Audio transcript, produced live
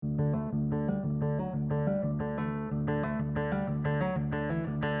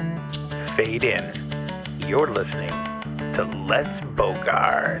fade in. You're listening to Let's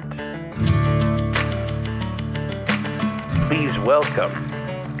Bogart. Please welcome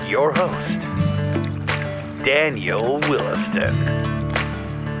your host, Daniel Williston.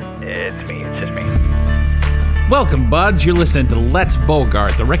 It's just me. Welcome, buds. You're listening to Let's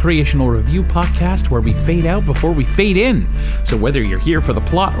Bogart, the recreational review podcast where we fade out before we fade in. So whether you're here for the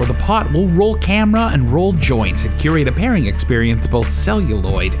plot or the pot, we'll roll camera and roll joints and curate a pairing experience both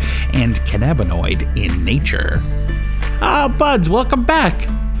celluloid and cannabinoid in nature. Buds, welcome back.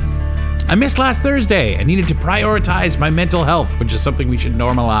 I missed last Thursday. I needed to prioritize my mental health, which is something we should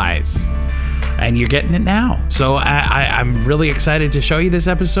normalize. And you're getting it now. So I'm really excited to show you this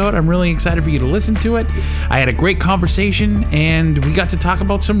episode. I'm really excited for you to listen to it. I had a great conversation, and we got to talk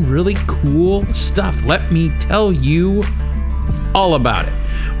about some really cool stuff. Let me tell you all about it.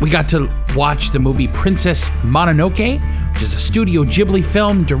 We got to watch the movie Princess Mononoke, which is a Studio Ghibli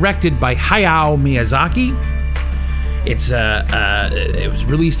film directed by Hayao Miyazaki. It was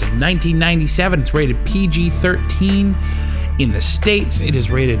released in 1997. It's rated PG-13 in the States. It is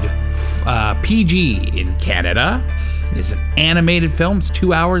rated PG in Canada. It's an animated film. It's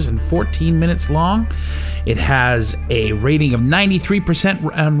 2 hours and 14 minutes long. It has a rating of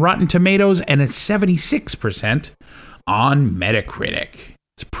 93% on Rotten Tomatoes, and it's 76% on Metacritic.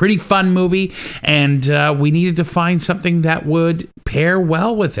 It's a pretty fun movie, and we needed to find something that would pair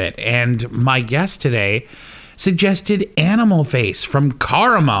well with it. And my guest today suggested Animal Face from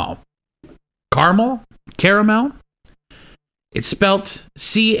Caramel. Caramel? It's spelt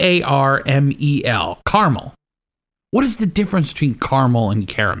C-A-R-M-E-L. Caramel. What is the difference between caramel and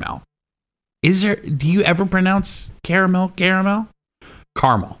caramel? Do you ever pronounce caramel?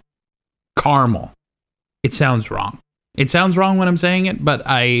 Caramel. It sounds wrong. It sounds wrong when I'm saying it, but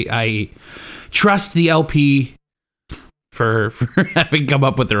I trust the LP for having come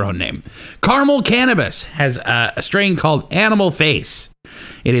up with their own name. Caramel Cannabis has a strain called Animal Face.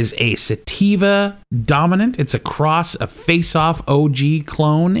 It is a sativa dominant. It's a cross, a face-off OG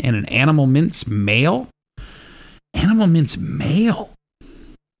clone, and an Animal Mints male. Animal Mints male.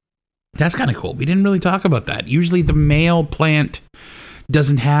 That's kind of cool. We didn't really talk about that. Usually the male plant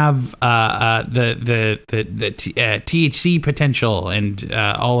doesn't have the THC potential and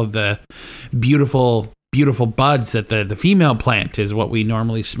all of the beautiful buds that the female plant is what we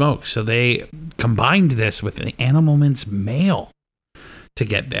normally smoke. So they combined this with the Animal Mints male to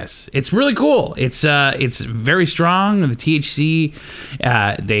get this. It's really cool. It's very strong. The THC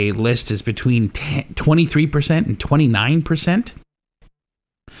they list is between 23% and 29%.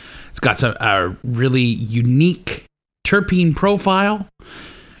 It's got a really unique terpene profile.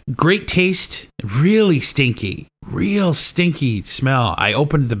 Great taste. Really stinky. Real stinky smell. I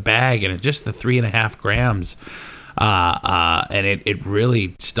opened the bag and it's just the 3.5 grams. And it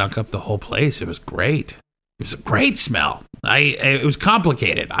really stunk up the whole place. It was great. It was a great smell. It was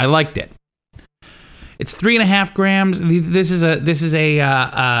complicated. I liked it. It's 3.5 grams. This is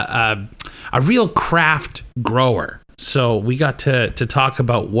a real craft grower. So we got to talk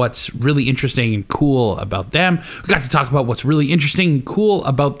about what's really interesting and cool about them. We got to talk about what's really interesting and cool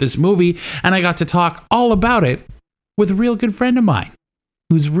about this movie, and I got to talk all about it with a real good friend of mine,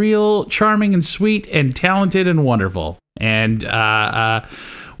 who's real charming and sweet and talented and wonderful. And why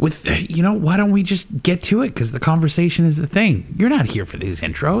don't we just get to it? Because the conversation is the thing. You're not here for these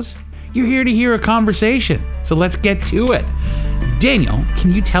intros. You're here to hear a conversation. So let's get to it. Daniel,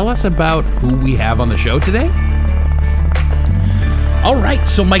 can you tell us about who we have on the show today? All right,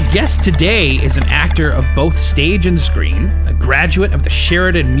 so my guest today is an actor of both stage and screen, a graduate of the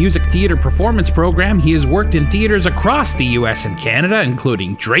Sheridan Music Theater Performance Program. He has worked in theaters across the U.S. and Canada,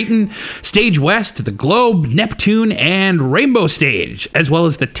 including Drayton, Stage West, the Globe, Neptune, and Rainbow Stage, as well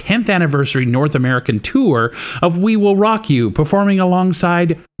as the 10th anniversary North American tour of We Will Rock You, performing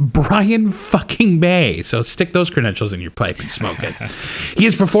alongside Brian fucking May. So stick those credentials in your pipe and smoke it. He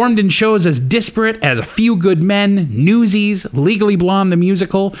has performed in shows as disparate as A Few Good Men, Newsies, Legally Blonde the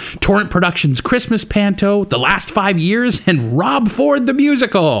Musical, Torrent Productions' Christmas Panto, The Last 5 Years, and Rob Ford the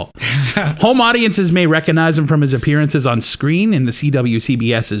Musical. Home audiences may recognize him from his appearances on screen in the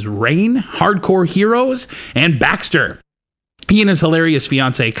CW-CBS's Rain, Hardcore Heroes, and Baxter. He and his hilarious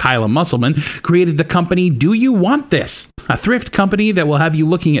fiancée, Kyla Musselman, created the company Do You Want This? A thrift company that will have you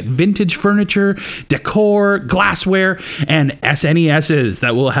looking at vintage furniture, decor, glassware, and SNESs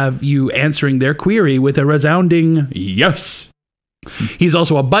that will have you answering their query with a resounding yes. He's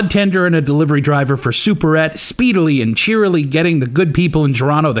also a bud tender and a delivery driver for Superette, speedily and cheerily getting the good people in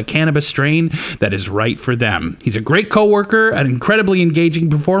Toronto the cannabis strain that is right for them. He's a great coworker, an incredibly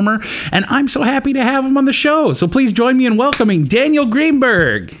engaging performer, and I'm so happy to have him on the show. So please join me in welcoming Daniel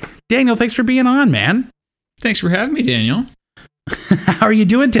Greenberg. Daniel, thanks for being on, man. Thanks for having me, Daniel. How are you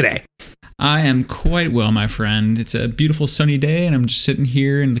doing today? I am quite well, my friend. It's a beautiful sunny day, and I'm just sitting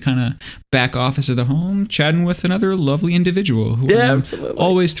here in the kind of back office of the home, chatting with another lovely individual who I'm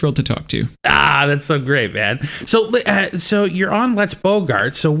always thrilled to talk to. Ah, that's so great, man. So you're on Let's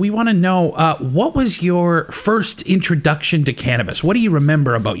Bogart. So we want to know, what was your first introduction to cannabis? What do you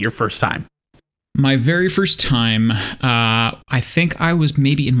remember about your first time? My very first time, I think I was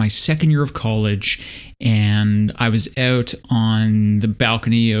maybe in my second year of college, and I was out on the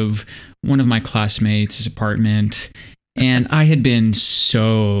balcony of one of my classmates' apartment, and I had been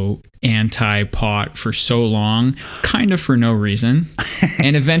so anti-pot for so long, kind of for no reason.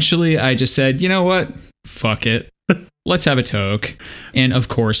 And eventually I just said, you know what? Fuck it. Let's have a toke. And of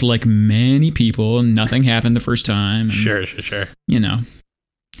course, like many people, nothing happened the first time. And, Sure. you know.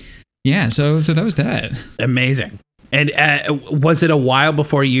 Yeah, so that was that. Amazing. And was it a while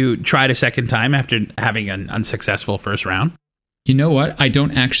before you tried a second time after having an unsuccessful first round? You know what? I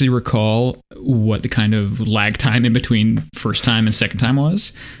don't actually recall what the kind of lag time in between first time and second time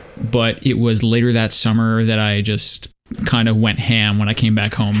was, but it was later that summer that I just kind of went ham when I came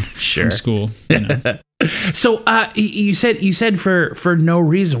back home from school. You know? So you said for no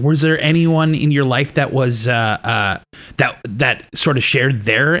reason. Was there anyone in your life that was that sort of shared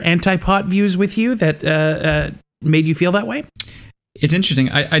their anti-pot views with you that made you feel that way? It's interesting.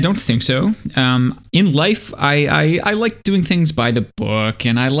 I don't think so. In life, I like doing things by the book,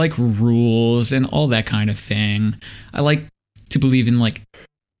 and I like rules and all that kind of thing. I like to believe in like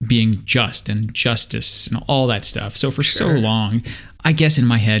being just and justice and all that stuff. So for so long, I guess in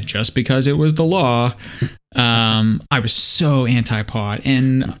my head, just because it was the law, I was so anti-pot,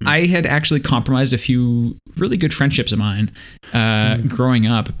 and I had actually compromised a few really good friendships of mine growing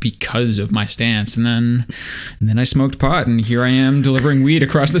up because of my stance. And then I smoked pot, and here I am delivering weed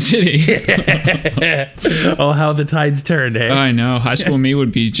across the city. Oh, how the tides turned, eh? I know. High school me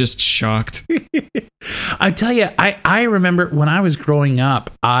would be just shocked. I tell you, I remember when I was growing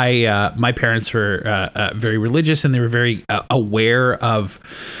up, my parents were very religious, and they were very aware of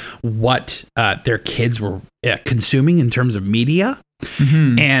what their kids were consuming in terms of media.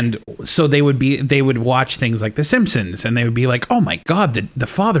 Mm-hmm. And so they would watch things like The Simpsons, and they would be like, oh my God, the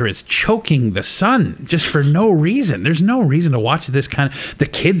father is choking the son just for no reason. There's no reason to watch this the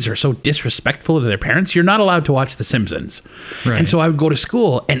kids are so disrespectful to their parents. You're not allowed to watch The Simpsons. Right. And so I would go to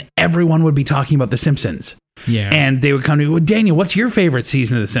school, and everyone would be talking about The Simpsons. Yeah. And they would come to me, well, Daniel, what's your favorite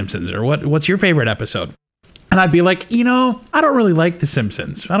season of The Simpsons? Or what's your favorite episode? And I'd be like, I don't really like The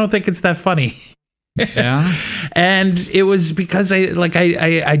Simpsons. I don't think it's that funny. Yeah. And it was because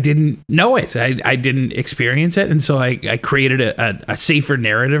I didn't know it. I didn't experience it. And so I created a safer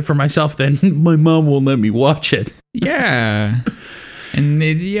narrative for myself than my mom won't let me watch it. Yeah. And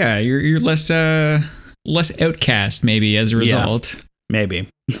you're less outcast maybe as a result. Yeah, maybe.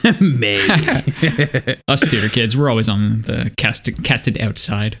 Us theater kids, we're always on the casted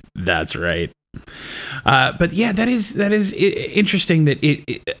outside. That's right. But yeah, that is interesting that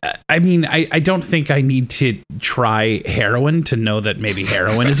I don't think I need to try heroin to know that maybe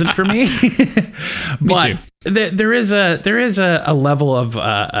heroin isn't for me. But there is a level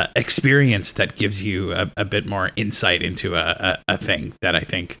of experience that gives you a bit more insight into a thing that I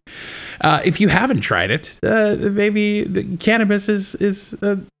think if you haven't tried it, maybe the cannabis is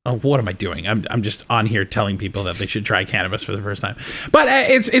what am I doing? I'm just on here telling people that they should try cannabis for the first time. But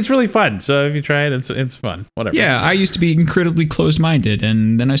it's really fun. So if you try it, it's fun. Whatever. Yeah, I used to be incredibly closed-minded,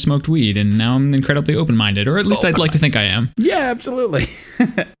 and then I smoked weed, and now I'm incredibly open-minded, or at least I'd like to think I am. Yeah, absolutely.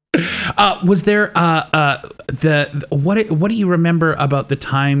 Was there what do you remember about the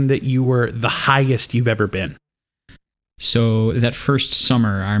time that you were the highest you've ever been? So that first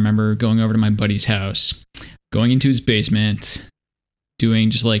summer, I remember going over to my buddy's house, going into his basement, doing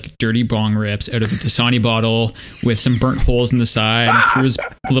just like dirty bong rips out of a Dasani bottle with some burnt holes in the side, threw his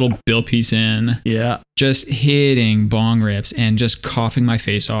little bill piece in. Yeah. Just hitting bong rips and just coughing my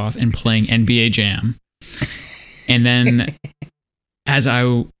face off and playing NBA Jam. And then as I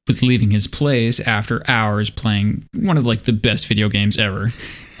was leaving his place after hours playing one of like the best video games ever,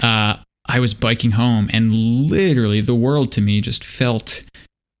 I was biking home, and literally the world to me just felt,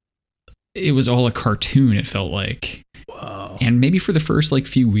 it was all a cartoon, it felt like. Whoa. And maybe for the first like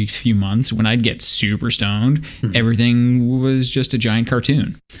few weeks, few months, when I'd get super stoned, everything was just a giant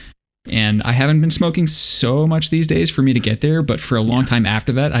cartoon. And I haven't been smoking so much these days for me to get there, but for a long time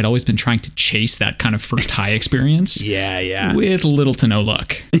after that, I'd always been trying to chase that kind of first high experience. Yeah. With little to no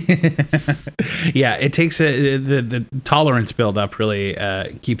luck. Yeah, it takes the tolerance buildup really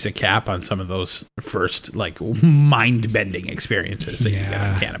keeps a cap on some of those first like mind-bending experiences that you get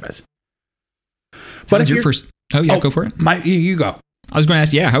on cannabis. How But was if your you're- first? Oh yeah, go for it. You go. I was going to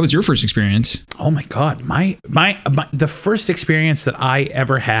ask, yeah, how was your first experience? Oh my God. The first experience that I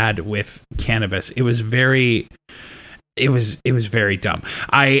ever had with cannabis, it was very dumb.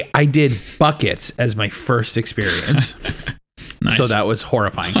 I did buckets as my first experience. Nice. So that was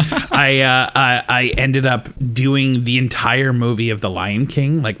horrifying. I ended up doing the entire movie of The Lion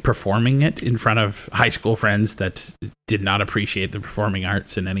King, like performing it in front of high school friends that did not appreciate the performing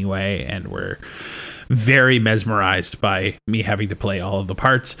arts in any way and were very mesmerized by me having to play all of the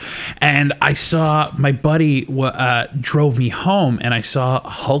parts. And I saw my buddy drove me home, and I saw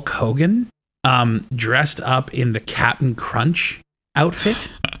Hulk Hogan dressed up in the Captain Crunch outfit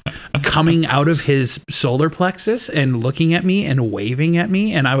coming out of his solar plexus and looking at me and waving at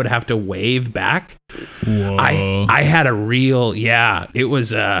me, and I would have to wave back. Whoa. I had a real, it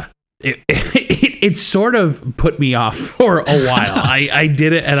was it sort of put me off for a while. I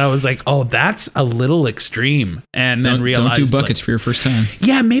did it and I was like, oh, that's a little extreme. And then realized, don't do buckets for your first time.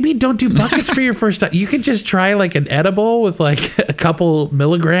 Yeah, maybe don't do buckets for your first time. You could just try like an edible with like a couple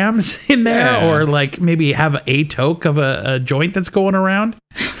milligrams in there, or like maybe have a toke of a joint that's going around.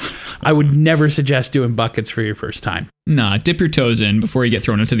 I would never suggest doing buckets for your first time. Nah, dip your toes in before you get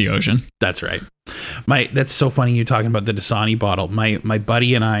thrown into the ocean. That's right. That's so funny you talking about the Dasani bottle. My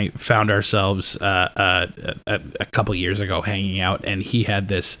buddy and I found ourselves a couple years ago hanging out, and he had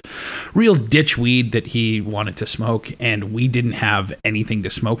this real ditch weed that he wanted to smoke, and we didn't have anything to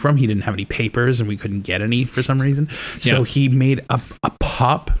smoke from. He didn't have any papers, and we couldn't get any for some reason. So he made a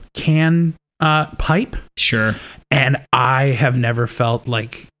pop can pipe. Sure. And I have never felt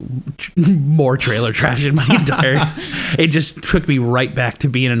like more trailer trash in my entire. It just took me right back to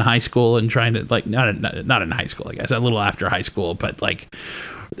being in high school and trying to like not in high school, I guess, a little after high school, but like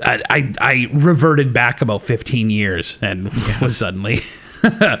I reverted back about 15 years and was suddenly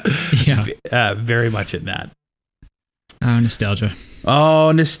very much in that. Oh, nostalgia.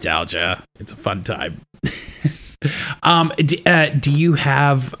 Oh, nostalgia! It's a fun time. Do you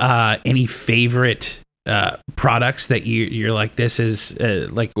have any favorite products that you're like, this is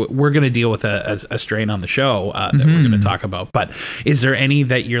like, we're going to deal with a strain on the show that we're going to talk about, but is there any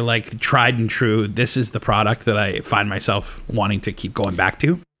that you're like tried and true, this is the product that I find myself wanting to keep going back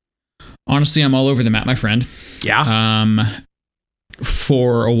to? Honestly, I'm all over the map, my friend. Yeah.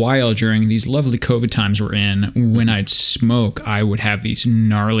 For a while during these lovely COVID times we're in, when I'd smoke, I would have these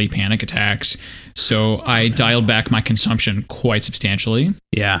gnarly panic attacks. So I dialed back my consumption quite substantially.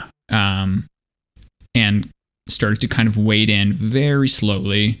 Yeah. And started to kind of wade in very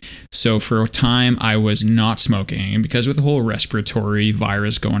slowly. So for a time, I was not smoking. And because with the whole respiratory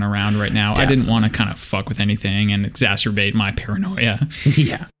virus going around right now, I didn't want to kind of fuck with anything and exacerbate my paranoia.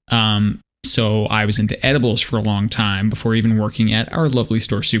 Yeah. So I was into edibles for a long time before even working at our lovely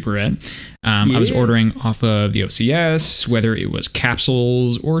store, Super Ed. I was ordering off of the OCS, whether it was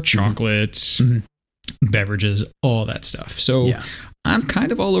capsules or chocolates, beverages, all that stuff. So I'm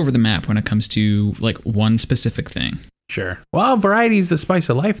kind of all over the map when it comes to like one specific thing. Sure. Well, variety is the spice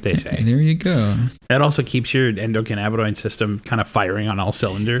of life, they say. There you go. That also keeps your endocannabinoid system kind of firing on all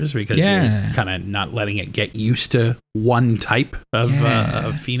cylinders because you're kind of not letting it get used to one type of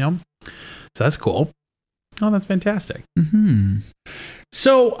phenome. So that's cool. Oh, that's fantastic.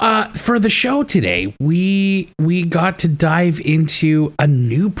 So for the show today, we got to dive into a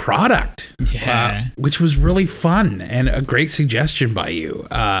new product, which was really fun and a great suggestion by you.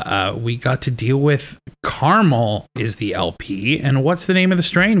 We got to deal with Caramel is the LP. And what's the name of the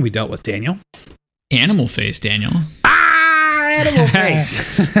strain we dealt with, Daniel? Animal Face, Daniel. Animal Face.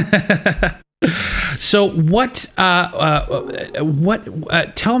 So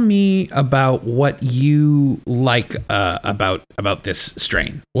tell me about what you like about this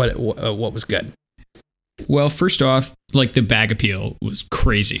strain. What was good? Well, first off, like the bag appeal was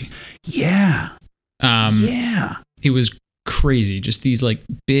crazy. Yeah. It was crazy. Just these like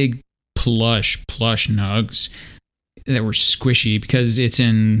big plush nugs that were squishy because it's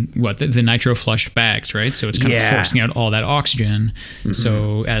in the nitro flushed bags, right? So it's kind of forcing out all that oxygen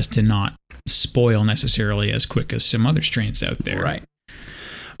so as to not spoil necessarily as quick as some other strains out there. Right.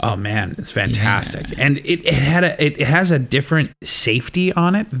 Oh man, it's fantastic. And it has a different safety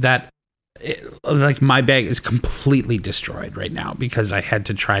on it that like my bag is completely destroyed right now because I had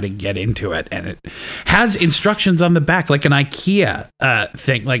to try to get into it, and it has instructions on the back like an IKEA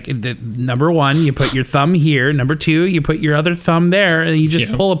thing. Like the number 1, you put your thumb here. Number 2, you put your other thumb there, and you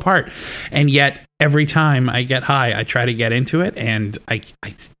just pull apart. And yet every time I get high, I try to get into it, and I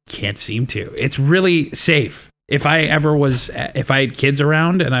can't seem to. It's really safe. If I had kids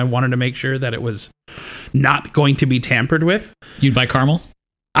around and I wanted to make sure that it was not going to be tampered with, you'd buy Caramel?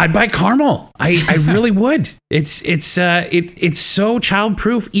 I'd buy Caramel. I really would. It's so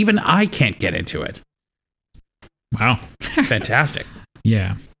childproof. Even I can't get into it. Wow. Fantastic.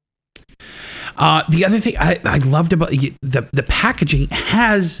 Yeah. The other thing I loved about the packaging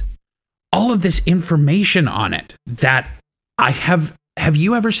has all of this information on it that I have. Have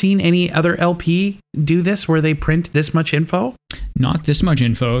you ever seen any other LP do this where they print this much info? Not this much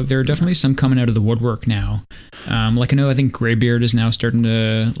info. There are definitely some coming out of the woodwork now. I think Greybeard is now starting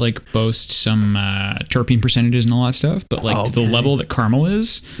to like boast some terpene percentages and all that stuff, but like to the level that Caramel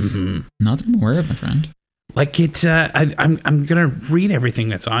is, not that I'm aware of, my friend. Like I'm gonna read everything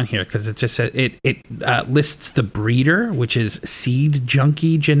that's on here because it just said it lists the breeder, which is Seed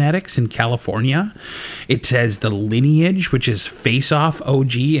Junkie Genetics in California. It says the lineage, which is Face Off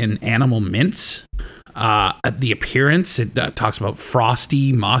OG and Animal Mints. The appearance, it talks about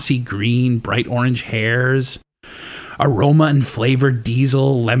frosty, mossy green, bright orange hairs. Aroma and flavor,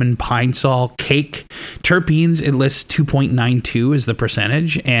 diesel, lemon, pine sol, cake. Terpenes, it lists 2.92 as the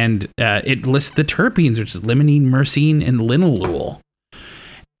percentage, and it lists the terpenes, which is limonene, myrcene, and linalool.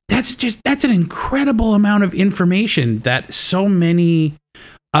 That's an incredible amount of information that so many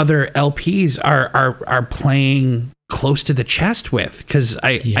other LPs are playing close to the chest with, because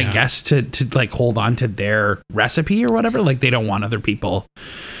I guess to like hold on to their recipe or whatever, like they don't want other people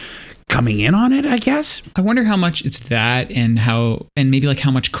coming in on it, I guess. I wonder how much it's that, and maybe like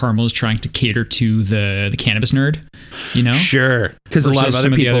how much Caramel is trying to cater to the cannabis nerd, you know? Sure, because a lot of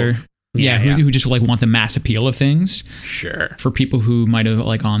other people, who just like want the mass appeal of things. Sure. For people who might have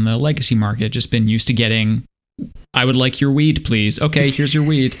like on the legacy market just been used to getting, I would like your weed, please. Okay, here's your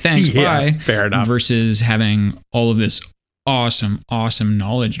weed. Thanks. Bye. Fair enough. Versus having all of this awesome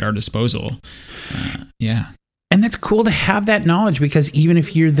knowledge at our disposal. Yeah. And that's cool to have that knowledge, because even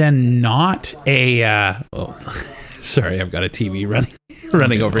if you're then not a sorry, I've got a TV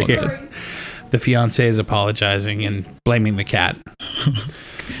running over here. Good. The fiance is apologizing and blaming the cat.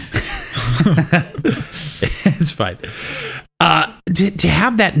 It's fine. To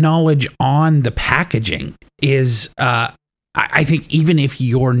have that knowledge on the packaging is, I think, even if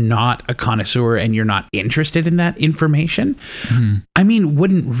you're not a connoisseur and you're not interested in that information, I mean,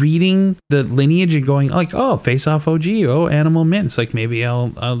 wouldn't reading the lineage and going like, oh, Face Off OG, oh, Animal Mints, like maybe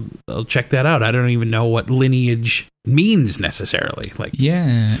I'll check that out. I don't even know what lineage means necessarily. Like,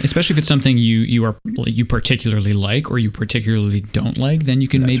 yeah, especially if it's something you particularly like or you particularly don't like, then you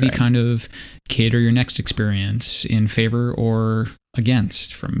can kind of cater your next experience in favor or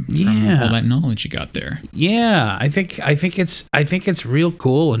against from all that knowledge you got there. Yeah, I think it's real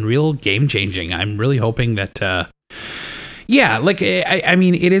cool and real game changing. I'm really hoping that I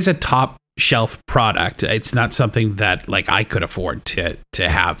mean, it is a top shelf product. It's not something that like I could afford to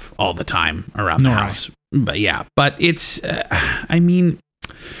have all the time around the house. But it's I mean,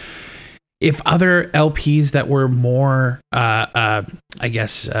 if other LPs that were more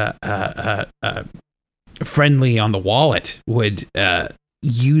friendly on the wallet would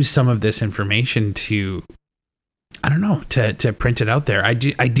use some of this information to, I don't know, to print it out there. I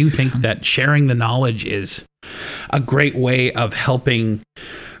do think that sharing the knowledge is a great way of helping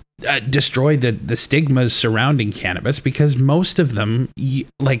destroy the stigmas surrounding cannabis, because most of them,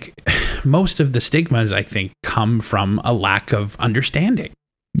 most of the stigmas, I think, come from a lack of understanding.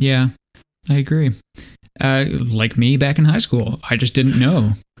 Yeah, I agree. Like me back in high school, I just didn't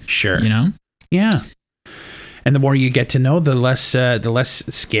know. Sure. You know? Yeah. And the more you get to know, the less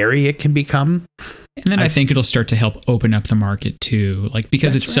scary it can become. And then I think it'll start to help open up the market too, like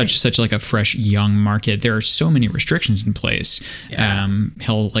because it's such like a fresh young market. There are so many restrictions in place. Yeah.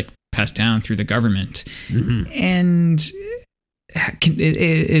 He'll like passed down through the government. And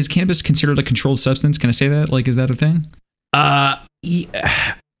is cannabis considered a controlled substance? Can I say that? Like, is that a thing?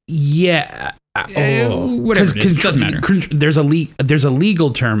 Yeah. Whatever it is, it doesn't matter. There's a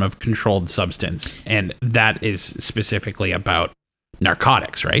legal term of controlled substance, and that is specifically about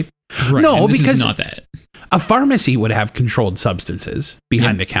narcotics, right? Right. No, because not that. A pharmacy would have controlled substances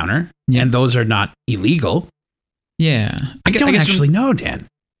behind the counter, and those are not illegal. Yeah. I don't actually know, Dan.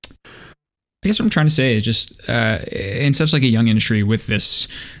 I guess what I'm trying to say is just in such like a young industry with this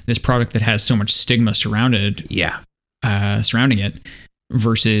product that has so much stigma surrounding it,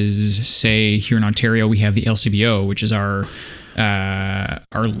 versus say here in Ontario we have the LCBO, which is our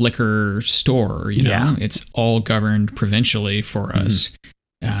liquor store. You know, it's all governed provincially for us.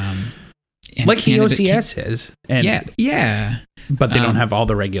 Like the OCS is. And but they don't have all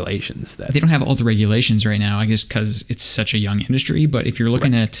the regulations. They don't have all the regulations right now, I guess, because it's such a young industry. But if you're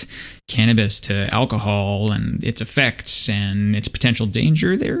looking at cannabis to alcohol and its effects and its potential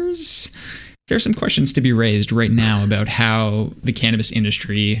danger, there's there's some questions to be raised right now about how the cannabis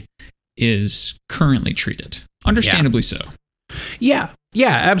industry is currently treated. Understandably so. Yeah,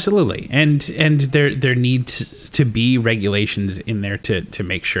 absolutely. And there needs to be regulations in there to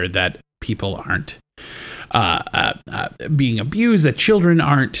make sure that people aren't being abused, that children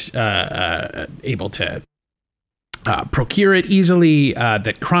aren't able to procure it easily,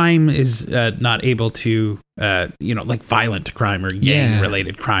 that crime is not able to, like violent crime or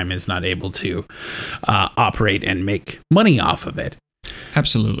gang-related crime is not able to operate and make money off of it.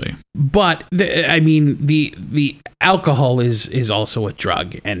 Absolutely. But the alcohol is also a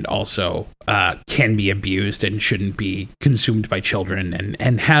drug, and also can be abused and shouldn't be consumed by children,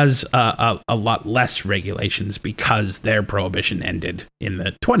 and has a lot less regulations because their prohibition ended in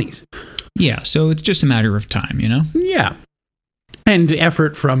the 1920s. Yeah, so it's just a matter of time, Yeah. And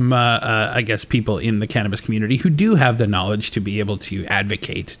effort from, I guess, people in the cannabis community who do have the knowledge to be able to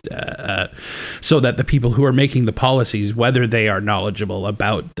advocate so that the people who are making the policies, whether they are knowledgeable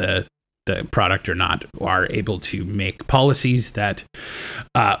about the product or not, are able to make policies that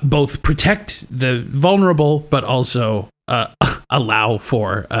both protect the vulnerable but also allow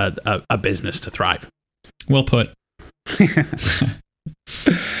for a business to thrive. Well put.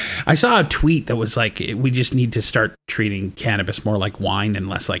 I saw a tweet that was like, we just need to start treating cannabis more like wine and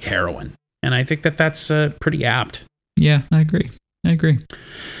less like heroin. And I think that's pretty apt. Yeah, I agree.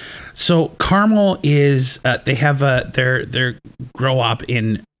 So Carmel is, they have their grow up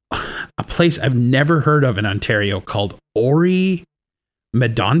in a place I've never heard of in Ontario called Ori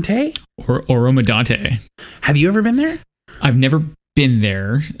Medonte? Oro Medonte. Have you ever been there? I've never been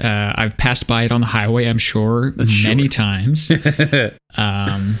there. I've passed by it on the highway, I'm sure, many times.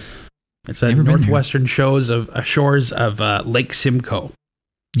 It's at northwestern shores of Lake Simcoe.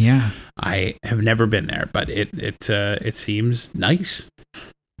 Yeah, I have never been there, but it seems nice.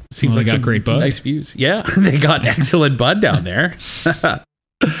 Seems like they got great bud. Nice views. Yeah, they got excellent bud down there.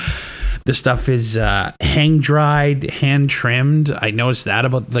 The stuff is hang dried, hand trimmed. I noticed that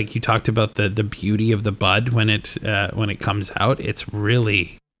about, like you talked about the beauty of the bud when it comes out. It's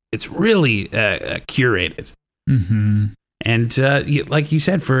really curated. Mm-hmm. And like you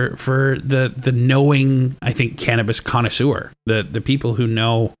said, for the knowing, I think, cannabis connoisseur, the people who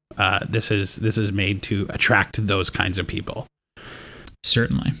know this is made to attract those kinds of people.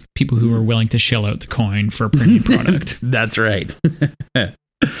 Certainly, people who are willing to shell out the coin for a premium product. That's right. Their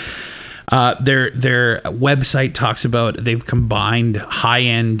website talks about they've combined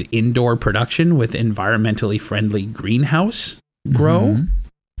high-end indoor production with environmentally friendly greenhouse grow. Mm-hmm.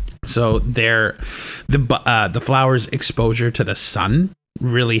 So the flower's exposure to the sun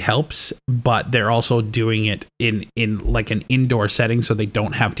really helps, but they're also doing it in like an indoor setting, so they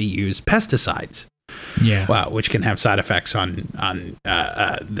don't have to use pesticides. Yeah. Well, which can have side effects on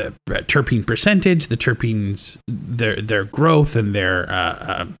the terpene percentage, the terpenes, their growth, and their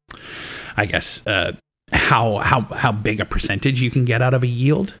I guess how big a percentage you can get out of a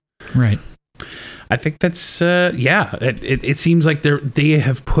yield. Right. I think that's it seems like they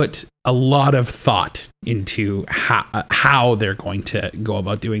have put a lot of thought into how they're going to go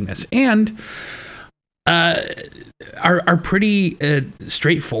about doing this, and are pretty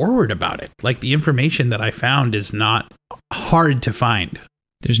straightforward about it. Like, the information that I found is not hard to find.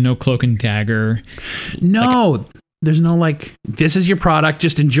 There's no cloak and dagger. No, there's no like, this is your product,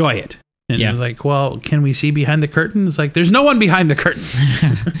 just enjoy it. And it was like, well, can we see behind the curtain? It's like, there's no one behind the curtain.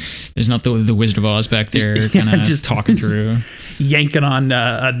 There's not the Wizard of Oz back there kind of just talking through. Yanking on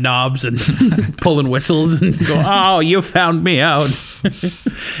knobs and pulling whistles and go, oh, you found me out.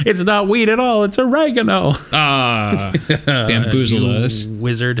 It's not weed at all. It's oregano. Bamboozle us.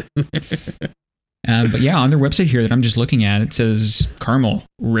 Wizard. But yeah, on their website here that I'm just looking at, it says Carmel,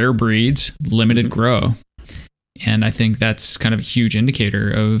 rare breeds, limited grow. And I think that's kind of a huge indicator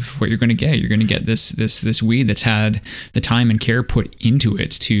of what you're going to get. You're going to get this weed that's had the time and care put into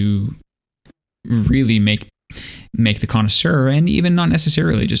it to really make the connoisseur, and even not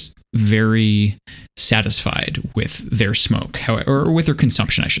necessarily, just very satisfied with their smoke, or with their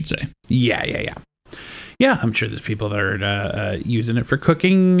consumption, I should say. Yeah. Yeah, I'm sure there's people that are using it for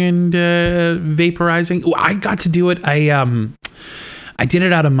cooking and vaporizing. Ooh, I got to do it. I did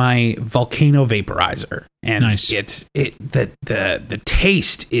it out of my Volcano vaporizer, and nice. The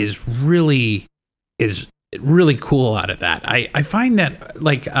taste is really cool out of that. I find that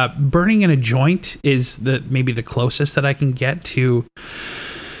like burning in a joint is maybe the closest that I can get to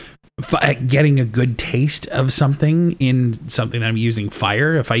getting a good taste of something in something that I'm using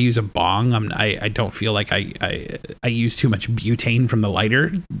fire. If I use a bong, I don't feel like I use too much butane from the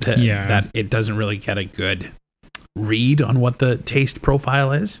lighter that it doesn't really get a good read on what the taste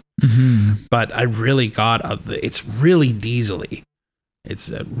profile is. But I really got it's really diesel-y. It's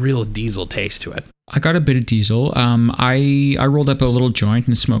a real diesel taste to it. I got a bit of diesel. I rolled up a little joint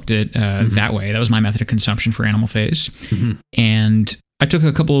and smoked it that way. That was my method of consumption for Animal Face. And I took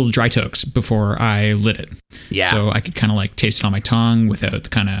a couple dry tokes before I lit it. Yeah. So I could kind of like taste it on my tongue without the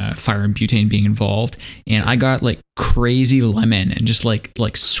kind of fire and butane being involved. And I got like crazy lemon and just like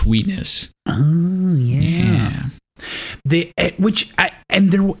sweetness. Oh, yeah.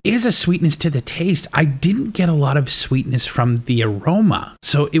 And there is a sweetness to the taste. I didn't get a lot of sweetness from the aroma,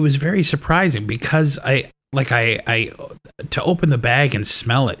 so it was very surprising because I to open the bag and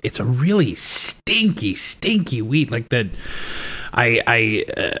smell it. It's a really stinky weed. Like that, I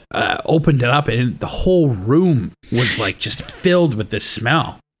opened it up and the whole room was like just filled with this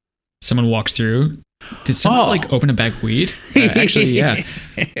smell. Someone walks through. Did someone like open a bag of weed? Actually, yeah.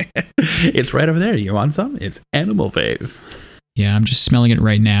 It's right over there. You want some? It's Animal Face. Yeah, I'm just smelling it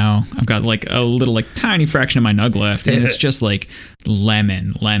right now. I've got like a little like tiny fraction of my nug left, and it's just like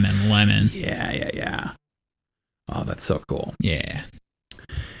lemon. Yeah. Oh, that's so cool. Yeah.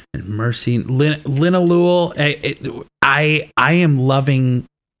 And Mercy, Linalool. I am loving,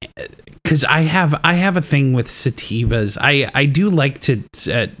 because I have a thing with sativas. I do like to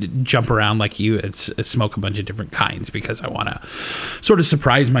jump around like you and smoke a bunch of different kinds because I want to sort of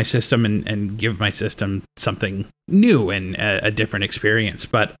surprise my system and give my system something new and a different experience.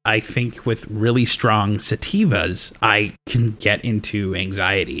 But I think with really strong sativas, I can get into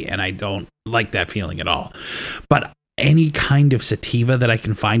anxiety, and I don't like that feeling at all. But any kind of sativa that I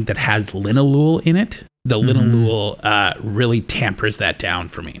can find that has linalool in it, the linalool really tampers that down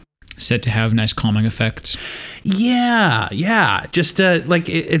for me. Said to have nice calming effects. Yeah. Just like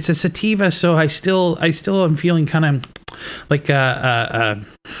it's a sativa, so I still am feeling kind of like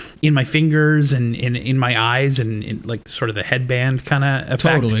in my fingers and in my eyes and in like sort of the headband kind of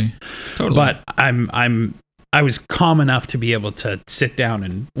effect. Totally. But I was calm enough to be able to sit down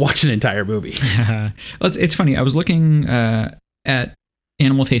and watch an entire movie. Well, it's funny. I was looking at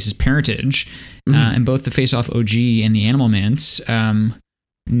Animal Face's parentage, and both the Face Off OG and the Animal Mints.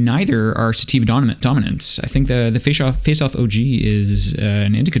 Neither are sativa dominants. I think the Face Off OG is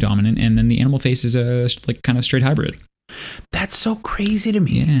an indica dominant, and then the Animal Face is a like kind of straight hybrid. That's so crazy to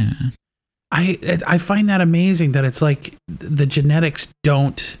me. Yeah, I find that amazing that it's like the genetics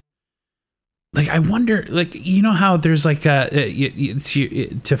don't. Like, I wonder, like, you know how there's like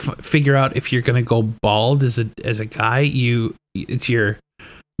to figure out if you're gonna go bald as a guy, it's your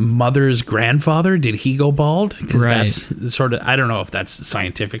mother's grandfather. Did he go bald? Because that's sort of, I don't know if that's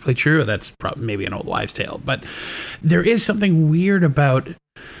scientifically true, or that's maybe an old wives' tale, but there is something weird about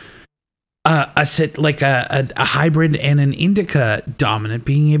a hybrid and an indica dominant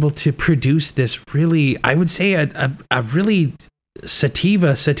being able to produce this really, I would say a really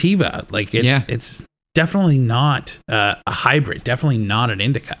sativa. Like it's definitely not a hybrid, definitely not an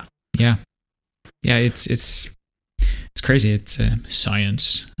indica. Yeah, it's crazy. It's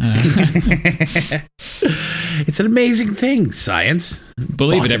science. It's an amazing thing, science.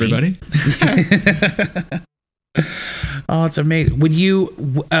 Believe it, everybody. Oh, it's amazing. Would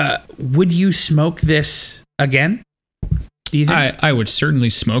you smoke this again? Do you think? I would certainly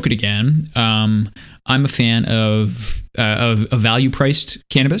smoke it again. I'm a fan of value-priced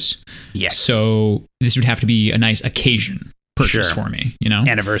cannabis. Yes. So this would have to be a nice occasion purchase for me, you know?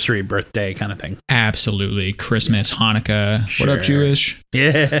 Anniversary, birthday kind of thing. Absolutely. Christmas, Hanukkah. Sure. What up, Jewish?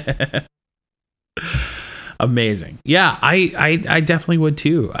 Yeah. Amazing. Yeah, I definitely would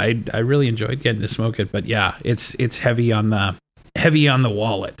too. I really enjoyed getting to smoke it, but yeah, it's heavy on the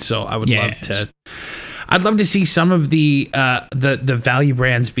wallet. So I would love to. I'd love to see some of the value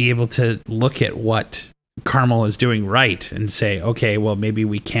brands be able to look at what Carmel is doing right and say, okay, well, maybe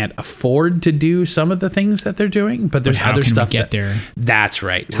we can't afford to do some of the things that they're doing, but there's other stuff there. That's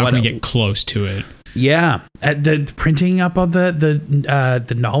right. How can we get close to it? Yeah, the printing up of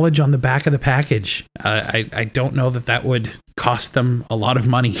the knowledge on the back of the package. I don't know that would cost them a lot of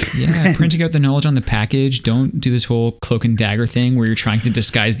money. Yeah, printing out the knowledge on the package. Don't do this whole cloak and dagger thing where you're trying to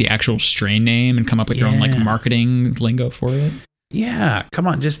disguise the actual strain name and come up with your own like marketing lingo for it. Yeah, come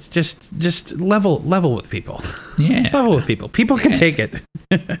on, just level with people. Yeah, level with people. People can take it,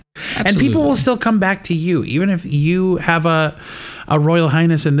 and people will still come back to you, even if you have a Royal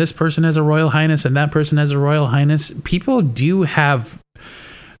Highness and this person has a Royal Highness and that person has a Royal Highness. People do have,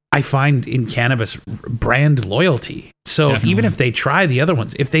 I find in cannabis, brand loyalty. So Definitely. Even if they try the other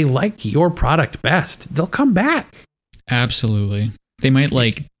ones, if they like your product best, they'll come back. Absolutely, they might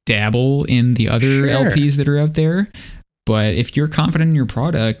like dabble in the other LPs that are out there. But if you're confident in your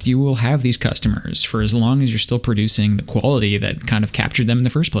product, you will have these customers for as long as you're still producing the quality that kind of captured them in the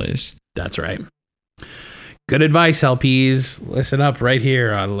first place. That's right. Good advice, LPs. Listen up right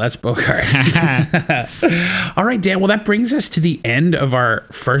here on Let's Bogart. All right, Dan. Well, that brings us to the end of our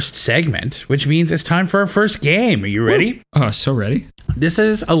first segment, which means it's time for our first game. Are you ready? Oh, so ready. This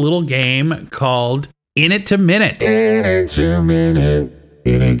is a little game called In It to Minute. In it to minute.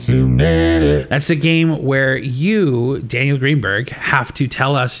 In it to minute. That's a game where you, Daniel Greenberg, have to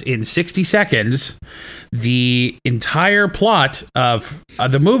tell us in 60 seconds the entire plot of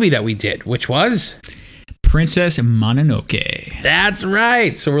the movie that we did, which was Princess Mononoke. That's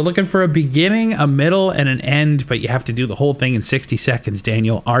right. So we're looking for a beginning, a middle, and an end, but you have to do the whole thing in 60 seconds.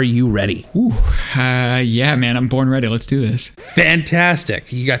 Daniel, are you ready? Ooh, yeah, man, I'm born ready. Let's do this.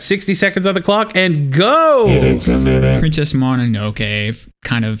 Fantastic. You got 60 seconds on the clock and go. Princess Mononoke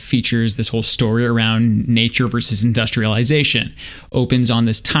kind of features this whole story around nature versus industrialization. Opens on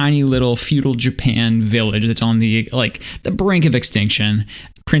this tiny little feudal Japan village that's on the brink of extinction.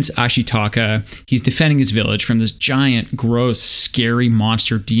 Prince Ashitaka, he's defending his village from this giant, gross, scary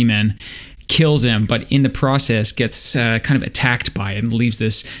monster demon. Kills him, but in the process gets kind of attacked by it and leaves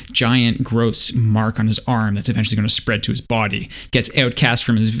this giant, gross mark on his arm that's eventually going to spread to his body. Gets outcast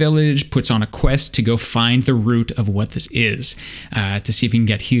from his village, puts on a quest to go find the root of what this is, to see if he can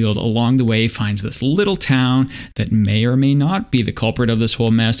get healed. Along the way, finds this little town that may or may not be the culprit of this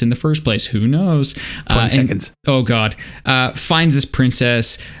whole mess in the first place. Who knows? 20 seconds. Oh, God. Finds this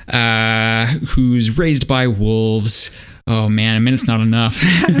princess who's raised by wolves. Oh man, a minute's not enough.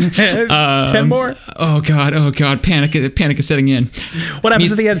 10 more. Oh god, panic is setting in. What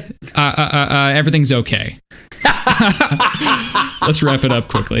happens at the end? Everything's okay. Let's wrap it up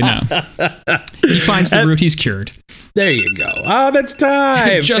quickly now. He finds the root, he's cured. There you go. Oh, that's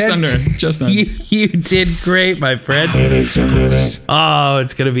time. just under. You did great, my friend. Oh,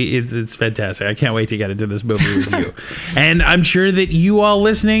 it's fantastic. I can't wait to get into this movie with you. And I'm sure that you all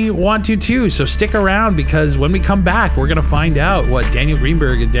listening want to too. So stick around, because when we come back, we're going to find out what Daniel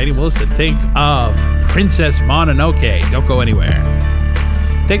Greenberg and Daniel Wilson think of Princess Mononoke. Don't go anywhere.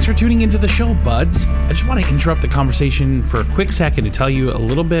 Thanks for tuning into the show, buds. I just want to interrupt the conversation for a quick second to tell you a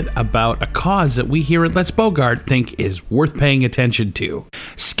little bit about a cause that we here at Let's Bogart think is worth paying attention to.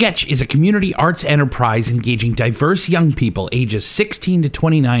 Sketch is a community arts enterprise engaging diverse young people ages 16 to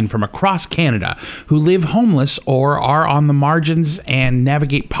 29 from across Canada who live homeless or are on the margins and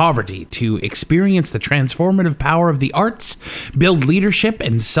navigate poverty to experience the transformative power of the arts, build leadership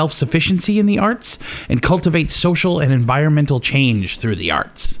and self-sufficiency in the arts, and cultivate social and environmental change through the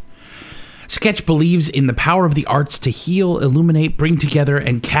arts. Sketch believes in the power of the arts to heal, illuminate, bring together,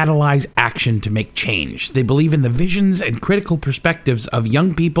 and catalyze action to make change. They believe in the visions and critical perspectives of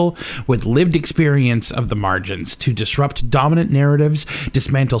young people with lived experience of the margins to disrupt dominant narratives,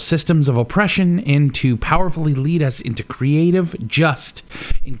 dismantle systems of oppression, and to powerfully lead us into creative, just,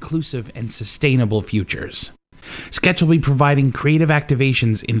 inclusive, and sustainable futures. Sketch will be providing creative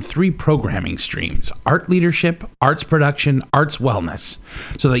activations in 3 programming streams: art leadership, arts production, arts wellness,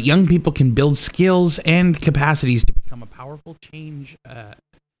 so that young people can build skills and capacities to become powerful change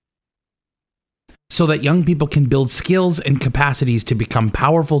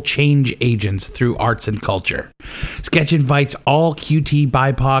agents through arts and culture. Sketch invites all QT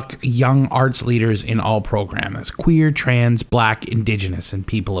BIPOC young arts leaders in all programs: queer, trans, black, indigenous, and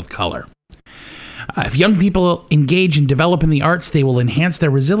people of color. If young people engage and develop in the arts, they will enhance their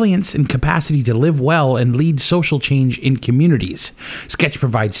resilience and capacity to live well and lead social change in communities. Sketch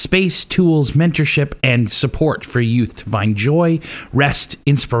provides space, tools, mentorship, and support for youth to find joy, rest,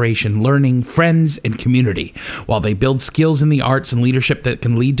 inspiration, learning, friends, and community, while they build skills in the arts and leadership that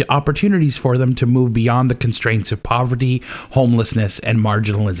can lead to opportunities for them to move beyond the constraints of poverty, homelessness, and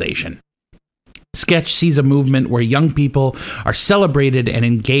marginalization. Sketch sees a movement where young people are celebrated and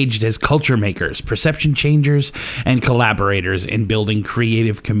engaged as culture makers, perception changers, and collaborators in building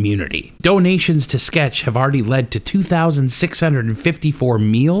creative community. Donations to Sketch have already led to 2,654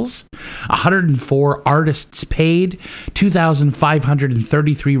 meals, 104 artists paid,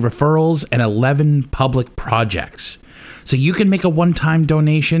 2,533 referrals, and 11 public projects. So you can make a one-time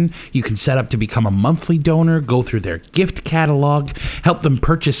donation, you can set up to become a monthly donor, go through their gift catalog, help them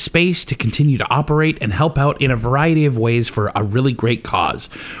purchase space to continue to operate, and help out in a variety of ways for a really great cause.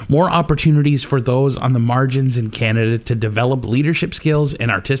 More opportunities for those on the margins in Canada to develop leadership skills and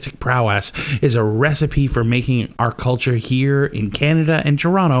artistic prowess is a recipe for making our culture here in Canada and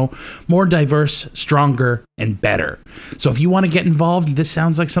Toronto more diverse, stronger, and better. So if you want to get involved, this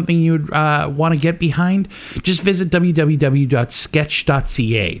sounds like something you would want to get behind, just visit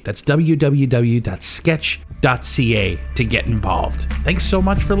www.sketch.ca. That's www.sketch.ca to get involved. Thanks so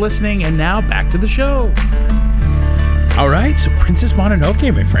much for listening, and now back to the show. All right, so Princess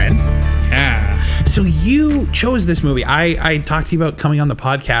Mononoke, my friend. Yeah. So you chose this movie. I talked to you about coming on the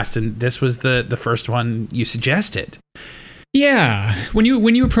podcast, and this was the first one you suggested. Yeah. When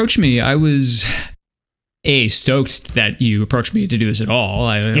you approached me, I was stoked that you approached me to do this at all.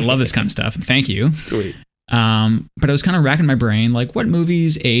 I love this kind of stuff, and thank you. Sweet. But I was kind of racking my brain, like, what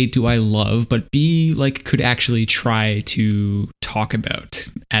movies A, do I love, but B, like, could actually try to talk about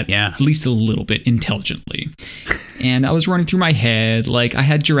at least a little bit intelligently. And I was running through my head, like, I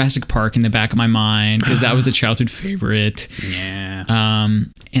had Jurassic Park in the back of my mind because that was a childhood favorite. Yeah.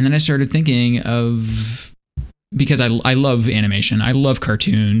 And then I started thinking of, because I love animation, I love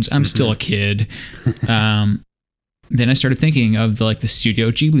cartoons, I'm still a kid. Then I started thinking of the Studio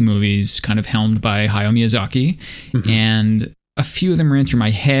Ghibli movies, kind of helmed by Hayao Miyazaki, and a few of them ran through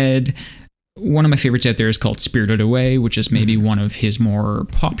my head. One of my favorites out there is called Spirited Away, which is maybe one of his more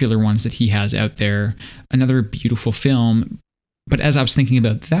popular ones that he has out there. Another beautiful film. But as I was thinking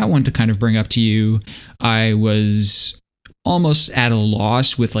about that one to kind of bring up to you, I was almost at a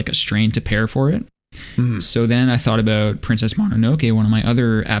loss with like a strain to pair for it. So then I thought about Princess Mononoke, one of my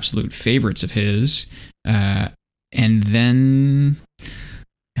other absolute favorites of his. And then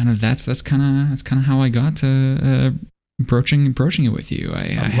kind of that's kind of how I got to broaching it with you.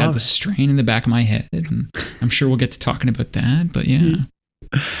 I had the strain in the back of my head, and I'm sure we'll get to talking about that. But yeah,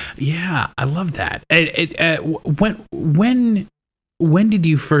 yeah, I love that. When did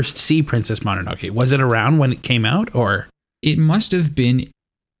you first see Princess Mononoke? Was it around when it came out, or it must have been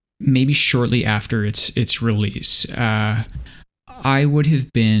maybe shortly after its release? I would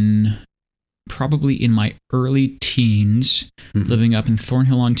have been probably in my early teens, living up in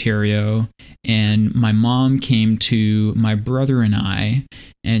Thornhill, Ontario, and my mom came to my brother and I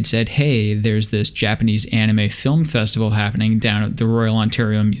and said, hey, there's this Japanese anime film festival happening down at the Royal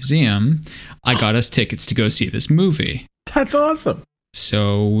Ontario Museum. I got us tickets to go see this movie. That's awesome.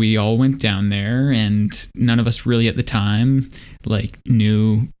 So we all went down there, and none of us really at the time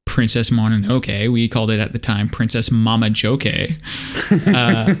knew Princess Mononoke. We called it at the time Princess Mama Joke.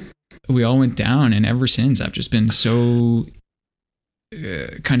 We all went down, and ever since I've just been so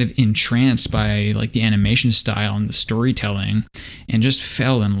kind of entranced by the animation style and the storytelling, and just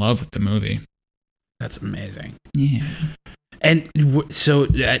fell in love with the movie. That's amazing. Yeah. And so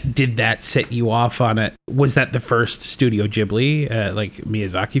did that set you off on it? Was that the first Studio Ghibli,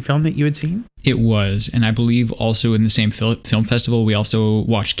 Miyazaki film that you had seen? It was. And I believe also in the same film festival, we also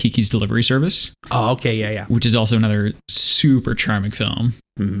watched Kiki's Delivery Service. Oh, okay. Yeah. Which is also another super charming film.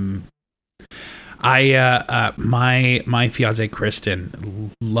 Mm-hmm. My fiance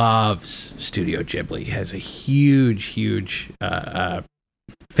Kristen loves Studio Ghibli, has a huge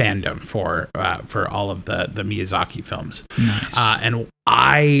fandom for all of the Miyazaki films. Nice. And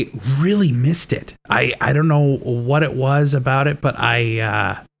I really missed it. I don't know what it was about it, but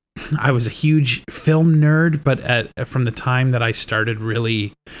I was a huge film nerd, but from the time that I started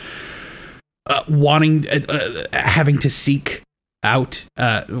really having to seek out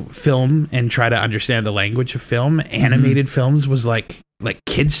film and try to understand the language of film, animated films was like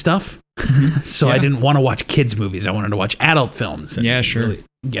kid stuff. So I didn't want to watch kids movies. I wanted to watch adult films. And really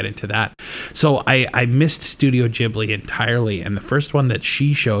get into that. So I missed Studio Ghibli entirely, and the first one that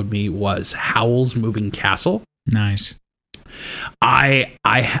she showed me was Howl's Moving Castle. Nice. I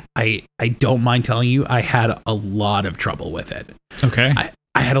don't mind telling you, I had a lot of trouble with it. Okay.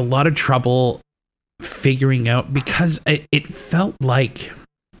 I had a lot of trouble figuring out, because it felt like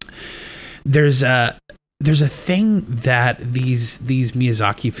there's a thing that these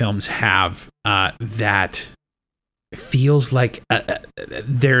Miyazaki films have that feels like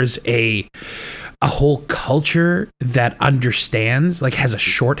there's a whole culture that understands, has a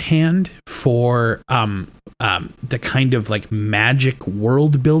shorthand for the kind of magic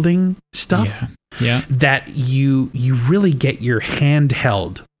world building stuff. Yeah. That you really get your hand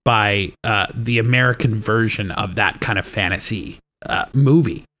held by the American version of that kind of fantasy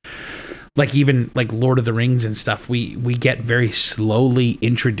movie. Even Lord of the Rings and stuff, we get very slowly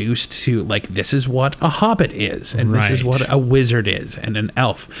introduced to this is what a hobbit is, and this is what a wizard is, and an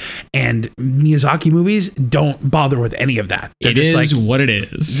elf. And Miyazaki movies don't bother with any of that. They're just what it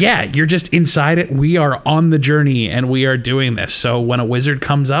is. Yeah, you're just inside it. We are on the journey, and we are doing this. So when a wizard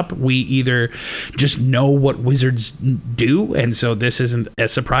comes up, we either just know what wizards do, and so this isn't a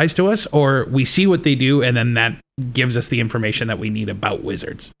surprise to us, or we see what they do, and then that gives us the information that we need about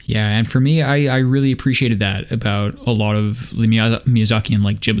wizards. Yeah, and for me, I really appreciated that about a lot of Miyazaki and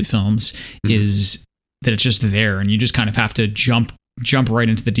Ghibli films, is that it's just there, and you just kind of have to jump right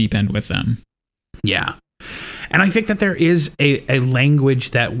into the deep end with them. Yeah. And I think that there is a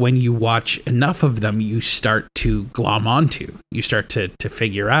language that when you watch enough of them, you start to glom onto. You start to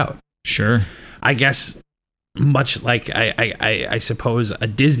figure out. Sure. I guess much like I suppose a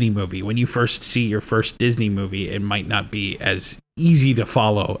Disney movie. When you first see your first Disney movie, it might not be as easy to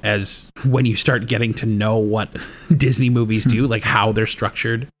follow as when you start getting to know what Disney movies do, like how they're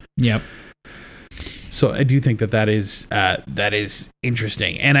structured. Yep. So I do think that is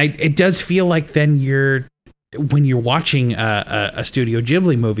interesting, and it does feel like then when you're watching a Studio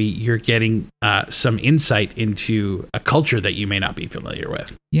Ghibli movie, you're getting some insight into a culture that you may not be familiar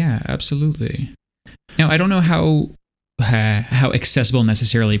with. Yeah, absolutely. Now, I don't know how accessible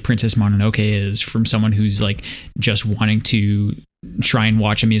necessarily Princess Mononoke is from someone who's like just wanting to try and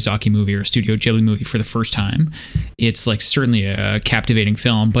watch a Miyazaki movie or a Studio Ghibli movie for the first time. It's like certainly a captivating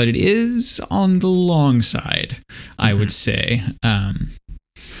film, but it is on the long side, I would say.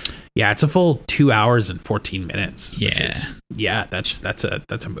 Yeah, it's a full 2 hours and 14 minutes. Yeah. That's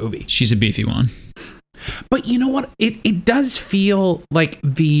a movie. She's a beefy one. But you know what? It does feel like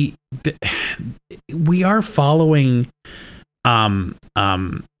the we are following Ashitaka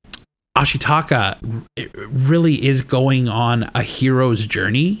really is going on a hero's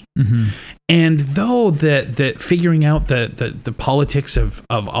journey. Mm-hmm. And though the figuring out the politics of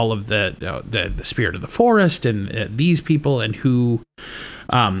all of the spirit of the forest and these people and who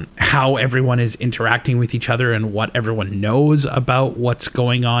how everyone is interacting with each other and what everyone knows about what's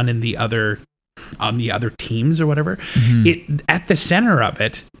going on in the other teams or whatever, it at the center of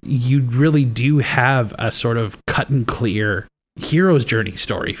it, you really do have a sort of cut and clear hero's journey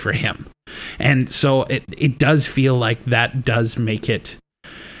story for him. And so it does feel like that does make it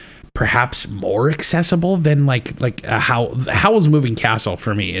perhaps more accessible than like Howl's Moving Castle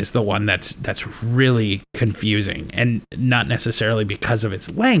for me is the one that's really confusing, and not necessarily because of its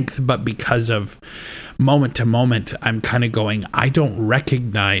length, but because of moment to moment I'm kind of going, I don't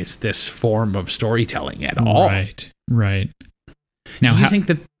recognize this form of storytelling at all. Right. Now, do you think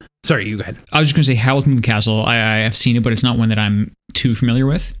that? Sorry, you go ahead. I was just going to say Howl's Moving Castle. I have seen it, but it's not one that I'm too familiar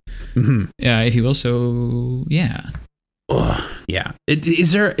with, if you will. So yeah. Yeah.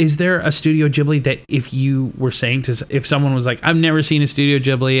 Is there a Studio Ghibli that if you were saying if someone was like, I've never seen a Studio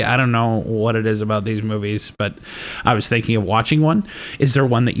Ghibli, I don't know what it is about these movies, but I was thinking of watching one. Is there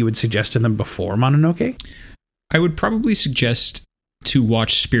one that you would suggest to them before Mononoke? I would probably suggest to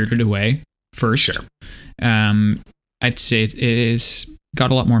watch Spirited Away first. Sure. I'd say it is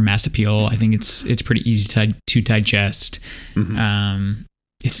got a lot more mass appeal. I think it's pretty easy to digest. Mm-hmm.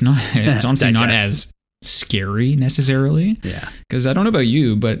 It's honestly not as scary necessarily. Yeah. Because I don't know about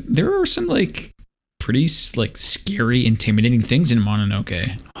you, but there are some like pretty like scary, intimidating things in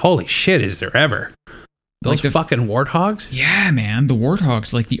Mononoke. Holy shit, is there ever? Those like fucking warthogs? Yeah, man. The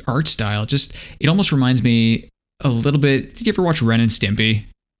warthogs, like the art style, it almost reminds me a little bit. Did you ever watch Ren and Stimpy?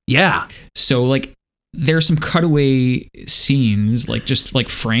 Yeah. So like there are some cutaway scenes, like just like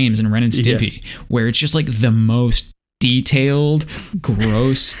frames in Ren and Stimpy, where it's just like the most detailed,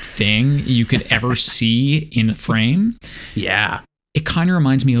 gross thing you could ever see in a frame. Yeah. It kind of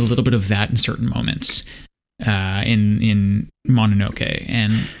reminds me a little bit of that in certain moments in Mononoke,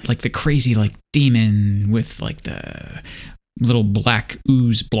 and like the crazy like demon with like the little black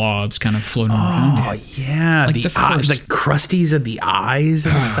ooze blobs kind of floating around it. Oh yeah, like the first crusties of the eyes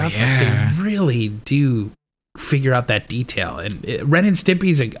and stuff. Yeah. Like, they really do figure out that detail. And Ren and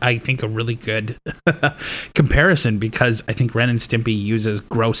Stimpy's I think a really good comparison, because I think Ren and Stimpy uses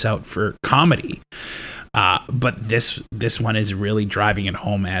gross out for comedy. But this one is really driving it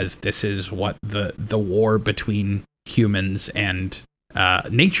home as this is what the war between humans and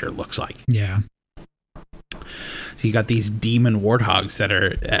nature looks like. Yeah. So you got these demon warthogs that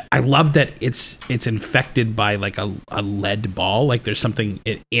are. I love that it's infected by like a lead ball. Like there's something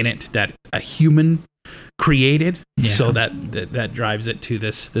in it that a human created, so that drives it to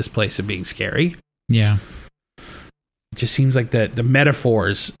this place of being scary. Yeah. It just seems like the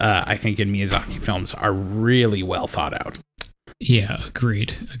metaphors, I think, in Miyazaki films are really well thought out. Yeah,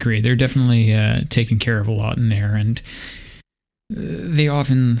 agreed. They're definitely taking care of a lot in there, and they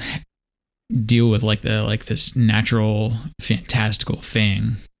often deal with like this natural, fantastical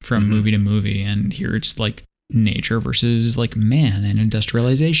thing from movie to movie, and here it's like nature versus like man and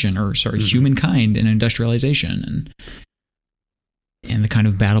industrialization, or humankind and industrialization, and the kind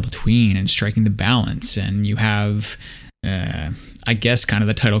of battle between and striking the balance. And you have I guess kind of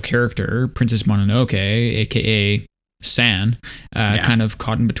the title character, Princess Mononoke, aka San, kind of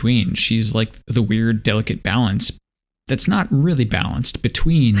caught in between. She's like the weird delicate balance that's not really balanced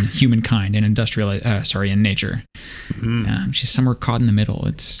between humankind and and nature. She's somewhere caught in the middle.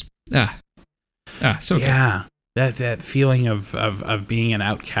 It's so good. Yeah, that feeling of being an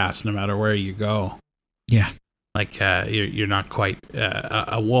outcast no matter where you go. Yeah. Like you're not quite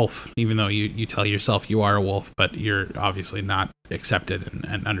a wolf, even though you tell yourself you are a wolf, but you're obviously not accepted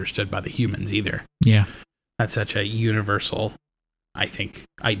and understood by the humans either. Yeah. That's such a universal, I think,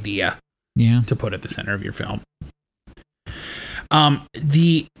 idea to put at the center of your film.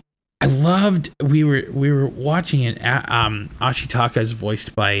 I loved, we were watching it, Ashitaka is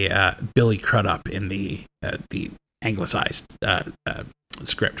voiced by Billy Crudup in the anglicized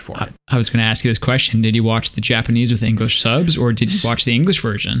script for it. I was going to ask you this question. Did you watch the Japanese with English subs, or did you watch the English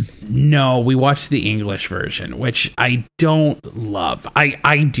version? No, we watched the English version, which I don't love.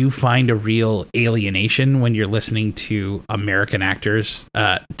 I do find a real alienation when you're listening to American actors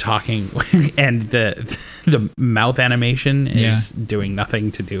talking, and the mouth animation is doing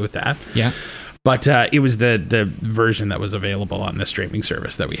nothing to do with that. Yeah. But it was the version that was available on the streaming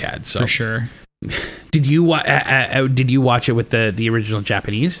service that we had. So for sure. Did you watch it with the original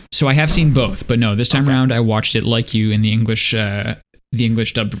Japanese? So I have seen both, but no, this time around I watched it like you in the English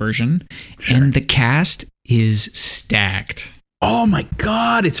dubbed version, and the cast is stacked. Oh my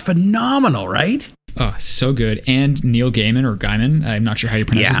God, it's phenomenal, right? Oh, so good. And Neil Gaiman or Gaiman, I'm not sure how you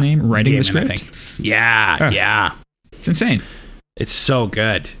pronounce his name, writing the script. I think. Yeah. It's insane. It's so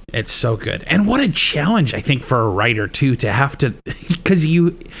good. It's so good. And what a challenge, I think, for a writer too, to have to, because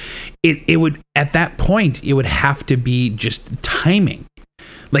it would, at that point, it would have to be just timing.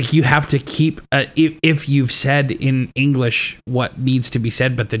 Like you have to keep, if you've said in English what needs to be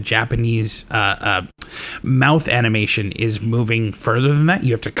said, but the Japanese mouth animation is moving further than that,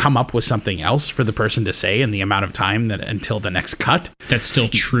 you have to come up with something else for the person to say in the amount of time that until the next cut. That's still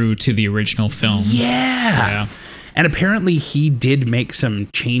true to the original film. Yeah. And apparently he did make some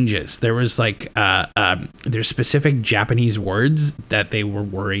changes. There was like, there's specific Japanese words that they were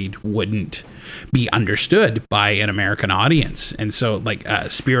worried wouldn't be understood by an American audience. And so like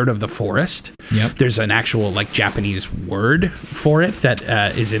Spirit of the Forest, there's an actual like Japanese word for it that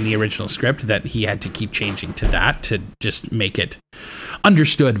is in the original script that he had to keep changing to that to just make it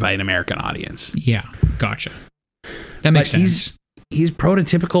understood by an American audience. Yeah, gotcha. That makes sense. He's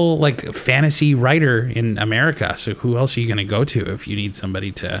prototypical like fantasy writer in America. So who else are you going to go to if you need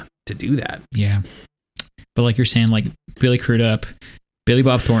somebody to do that? Yeah. But like you're saying, like Billy Crudup, Billy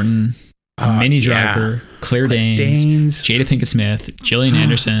Bob Thornton, Minnie Driver, Claire Danes, Jada Pinkett Smith, Gillian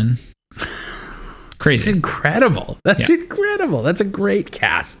Anderson. Crazy. It's incredible. That's incredible. That's a great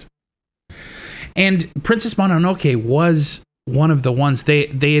cast. And Princess Mononoke was one of the ones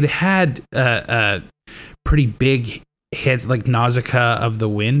they had pretty big hits, like Nausicaa of the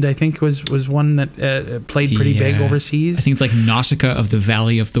Wind, I think was one that played pretty big overseas. I think it's like Nausicaa of the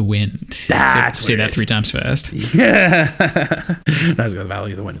Valley of the Wind. Say that 3 times fast. Yeah. Nausicaa of the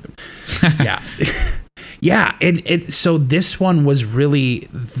Valley of the Wind. Yeah. Yeah. And so this one was really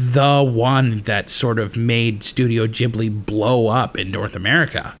the one that sort of made Studio Ghibli blow up in North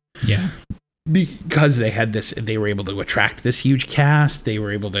America. Yeah. Because they were able to attract this huge cast. They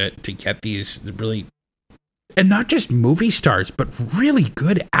were able to get these really, and not just movie stars, but really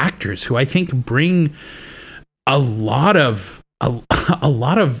good actors who I think bring a lot of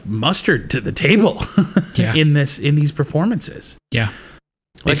mustard to the table in these performances. Yeah.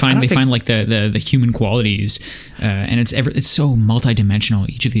 They find like the human qualities, and it's so multidimensional.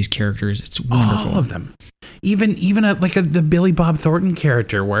 Each of these characters, it's wonderful. All of them, even the Billy Bob Thornton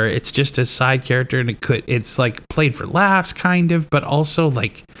character, where it's just a side character, and it's like played for laughs, kind of, but also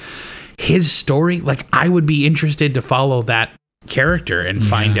like his story. Like I would be interested to follow that character and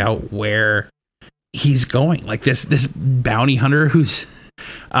find out where he's going. Like this bounty hunter who's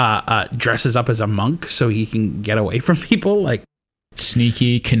dresses up as a monk so he can get away from people, like.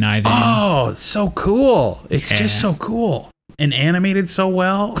 Sneaky, conniving. Oh, so cool. It's just so cool. And animated so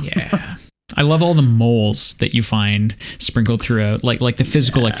well. Yeah. I love all the moles that you find sprinkled throughout, like the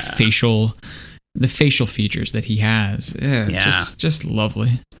physical, like facial features that he has. Yeah. Just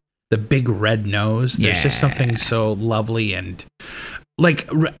lovely. The big red nose. There's just something so lovely and like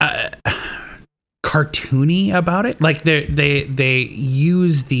cartoony about it. Like they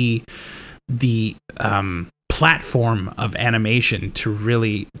use the platform of animation to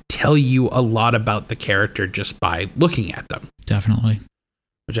really tell you a lot about the character just by looking at them. Definitely.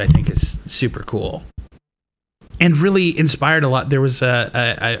 Which I think is super cool. And really inspired a lot. There was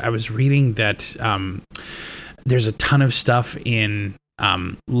I was reading that there's a ton of stuff in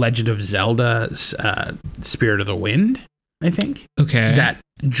Legend of Zelda Spirit of the Wind, I think. Okay. That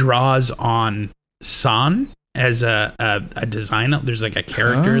draws on San as a design. There's like a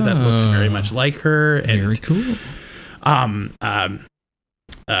character that looks very much like her. And, Very cool.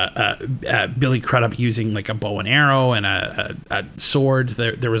 Billy Crudup using like a bow and arrow and a sword.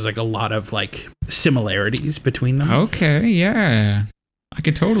 There was like a lot of like similarities between them. Okay, yeah. I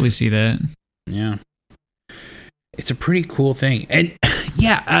could totally see that. Yeah. It's a pretty cool thing. And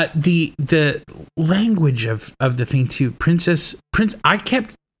yeah, the language of the thing too. I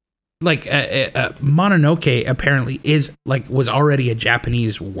kept like Mononoke apparently was already a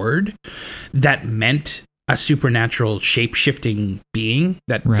Japanese word that meant a supernatural shape-shifting being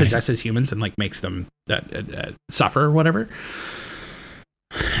that possesses humans and like makes them suffer or whatever.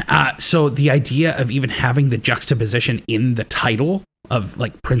 So the idea of even having the juxtaposition in the title of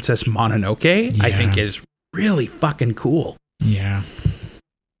like Princess Mononoke, I think is really fucking cool. Yeah.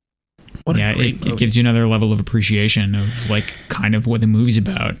 What a great movie. It gives you another level of appreciation of like kind of what the movie's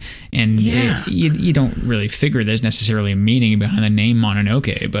about. And you don't really figure there's necessarily a meaning behind the name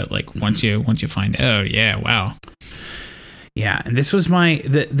Mononoke, but like once you find out, wow. Yeah, and this was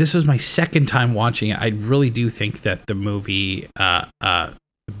my second time watching it. I really do think that the movie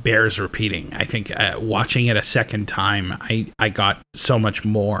bears repeating. I think watching it a second time, I got so much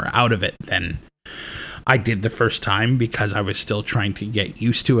more out of it than I did the first time, because I was still trying to get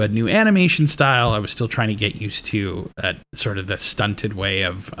used to a new animation style. I was still trying to get used to sort of the stunted way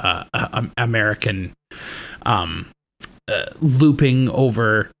of American looping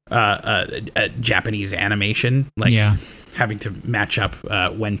over Japanese animation, like having to match up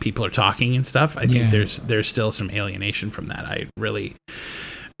when people are talking and stuff. I think there's still some alienation from that. I really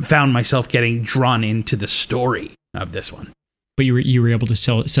found myself getting drawn into the story of this one. But you were able to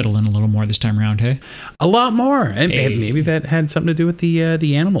settle in a little more this time around, hey? A lot more, and maybe that had something to do with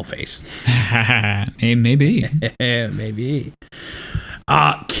the animal face. Maybe. Maybe.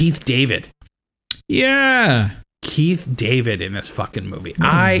 Keith David. Yeah. Keith David in this fucking movie.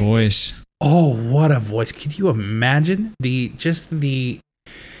 What a voice. Oh, what a voice! Could you imagine the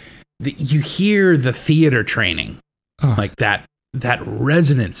you hear the theater training, like that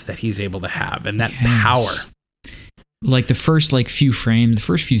resonance that he's able to have, and that power. Like the first few frames, the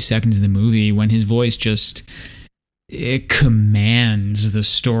first few seconds of the movie, when his voice it commands the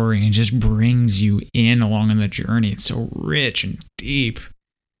story and just brings you in along on the journey. It's so rich and deep.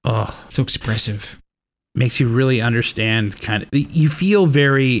 Oh, so expressive. Makes you really understand you feel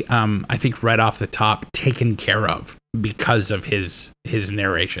very, I think right off the top, taken care of because of his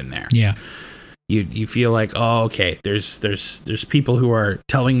narration there. Yeah. You feel like, oh, okay, there's people who are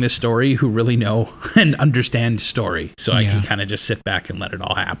telling this story who really know and understand story. So I can kind of just sit back and let it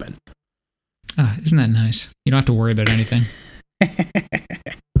all happen. Isn't that nice? You don't have to worry about anything.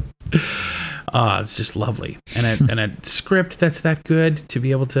 It's just lovely. And a script that's that good to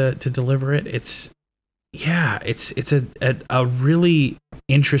be able to deliver it. It's a really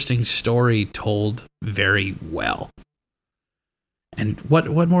interesting story told very well. And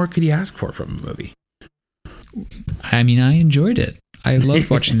what more could you ask for from a movie? I mean, I enjoyed it. I loved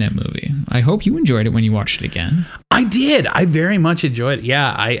watching that movie. I hope you enjoyed it when you watched it again. I did. I very much enjoyed it.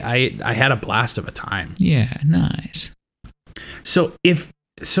 Yeah, I had a blast of a time. Yeah, nice. So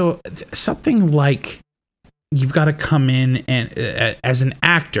something like you've got to come in and as an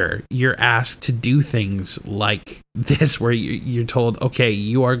actor, you're asked to do things like this, where you're told, okay,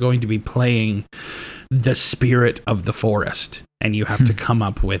 you are going to be playing the spirit of the forest, and you have to come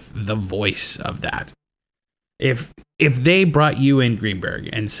up with the voice of that. If they brought you in, Greenberg,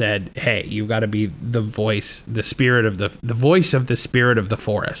 and said, hey, you got to be the voice, the spirit of the voice of the spirit of the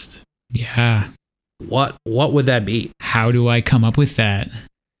forest. Yeah. What would that be? How do I come up with that?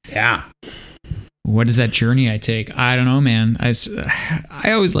 Yeah. What is that journey I take? I don't know, man.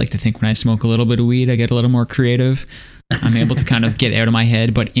 I always like to think when I smoke a little bit of weed, I get a little more creative. I'm able to kind of get out of my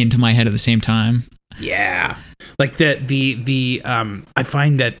head, but into my head at the same time. Yeah. Like I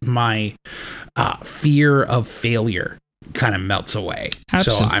find that my fear of failure kind of melts away.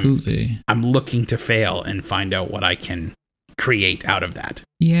 Absolutely. So I'm looking to fail and find out what I can create out of that.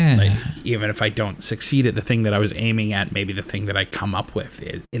 Yeah. Like, even if I don't succeed at the thing that I was aiming at, maybe the thing that I come up with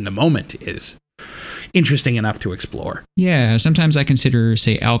in the moment is interesting enough to explore. Yeah. Sometimes I consider,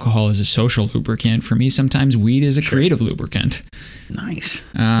 say, alcohol as a social lubricant. For me, sometimes weed is a creative lubricant. Nice.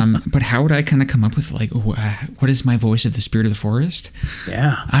 But how would I kind of come up with, like, what is my voice of the spirit of the forest?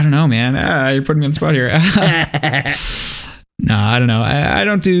 Yeah. I don't know, man. You're putting me on the spot here. No, I don't know. I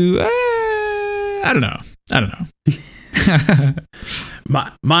don't do... I don't know.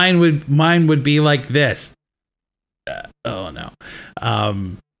 Mine would be like this. Oh no.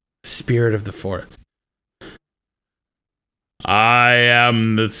 Spirit of the forest. I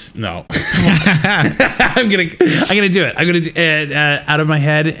am this. No, I'm gonna do it. I'm gonna do it out of my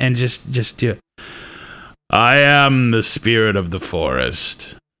head and just do it. I am the spirit of the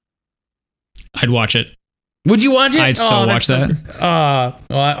forest. I'd watch it. Would you watch it? I'd so watch that.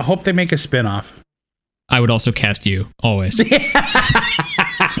 Well, I hope they make a spin-off. I would also cast you, always.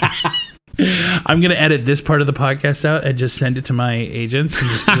 I'm going to edit this part of the podcast out and just send it to my agents and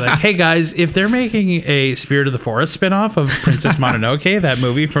just be like, hey guys, if they're making a Spirit of the Forest spinoff of Princess Mononoke, that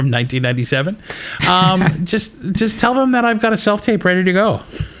movie from 1997, just tell them that I've got a self-tape ready to go.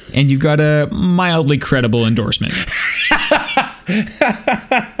 And you've got a mildly credible endorsement.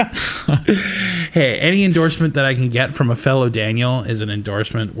 Hey, any endorsement that I can get from a fellow Daniel is an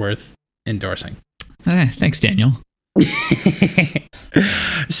endorsement worth endorsing. Thanks, Daniel.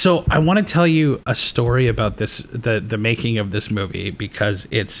 So I want to tell you a story about this, the making of this movie, because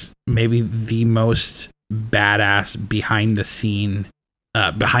it's maybe the most badass behind the scenes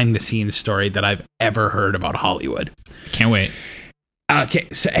story that I've ever heard about Hollywood. Can't wait. Okay,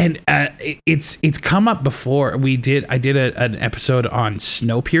 so it's come up before. I did an episode on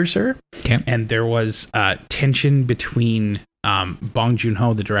Snowpiercer, Okay. and there was tension between Bong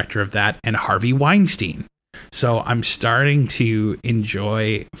Joon-ho, the director of that, and Harvey Weinstein. So I'm starting to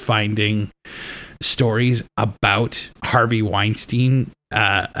enjoy finding stories about Harvey Weinstein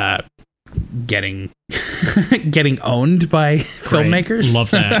getting owned by filmmakers.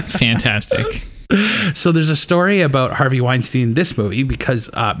 Love that. Fantastic. So there's a story about Harvey Weinstein in this movie because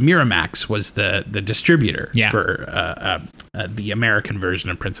Miramax was the distributor for the American version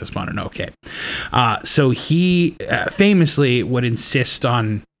of Princess Mononoke. So he famously would insist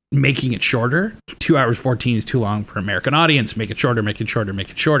on making it shorter. 2 hours 14 is too long for American audience. Make it shorter, make it shorter, make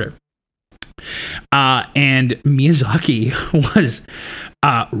it shorter. And Miyazaki was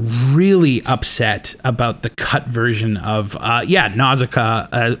really upset about the cut version of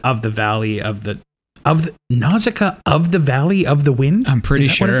Nausicaa of the Valley of the Nausicaa of the Valley of the Wind. I'm pretty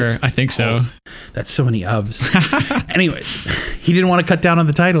sure. I think so. Oh, that's so many ofs. Anyways, he didn't want to cut down on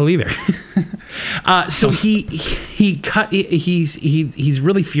the title either. So he's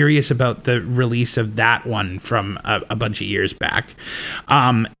really furious about the release of that one from a bunch of years back.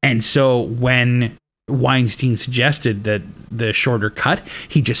 And so when Weinstein suggested that the shorter cut,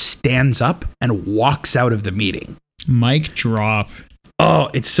 he just stands up and walks out of the meeting. Mic drop. Oh,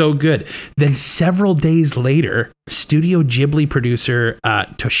 it's so good. Then several days later, Studio Ghibli producer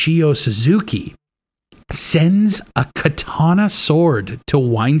Toshio Suzuki sends a katana sword to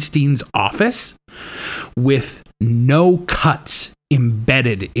Weinstein's office with no cuts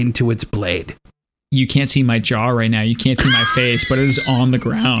embedded into its blade. You can't see my jaw right now. You can't see my face, but it is on the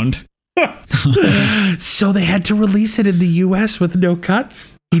ground. So they had to release it in the US with no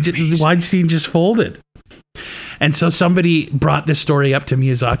cuts. Weinstein just folded. And so somebody brought this story up to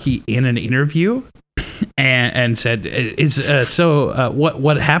Miyazaki in an interview and said,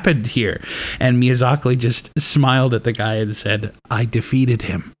 what happened here? And Miyazaki just smiled at the guy and said, I defeated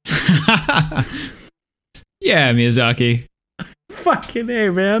him. Yeah, Miyazaki. Fucking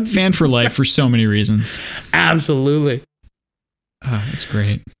A, man. Fan for life for so many reasons. Absolutely. Oh, that's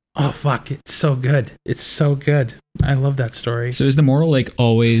great. Oh, fuck. It's so good. It's so good. I love that story. So is the moral like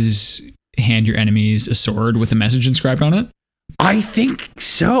always hand your enemies a sword with a message inscribed on it? I think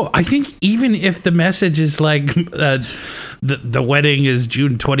so. I think even if the message is like the wedding is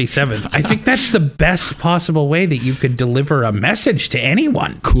June 27th, I think that's the best possible way that you could deliver a message to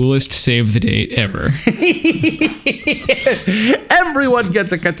anyone. Coolest save the date ever. Everyone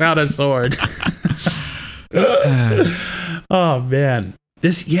gets a katana sword. Oh man.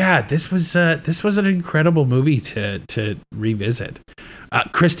 This was an incredible movie to revisit.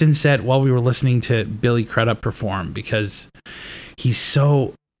 Kristen said while we were listening to Billy Crudup perform, because he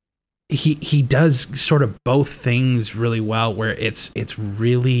does sort of both things really well, where it's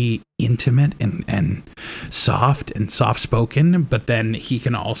really intimate and soft spoken, but then he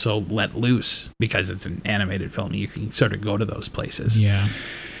can also let loose because it's an animated film. You can sort of go to those places. Yeah.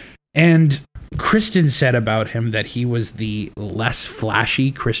 And Kristen said about him that he was the less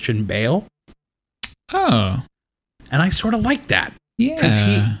flashy Christian Bale. Oh. And I sort of like that. Yeah. Because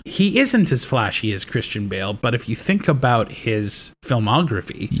he isn't as flashy as Christian Bale, but if you think about his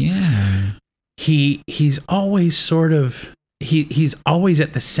filmography, yeah, he's always sort of he's always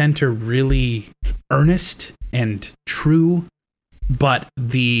at the center, really earnest and true, but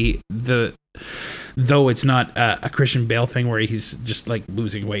though it's not a Christian Bale thing where he's just like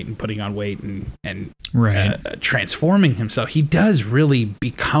losing weight and putting on weight and right. Transforming himself, he does really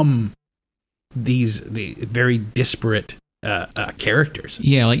become the very disparate characters.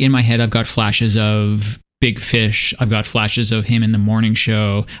 Yeah, like in my head, I've got flashes of Big Fish. I've got flashes of him in the morning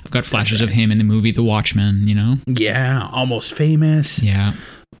show. I've got flashes of him in the movie The Watchmen, you know? Yeah, Almost Famous. Yeah.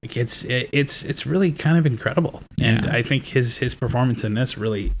 Like it's really kind of incredible. And I think his performance in this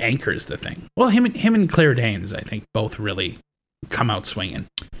really anchors the thing. Well, him and Claire Danes, I think, both really come out swinging.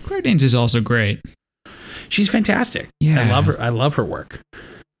 Claire Danes is also great. She's fantastic. Yeah. I love her work.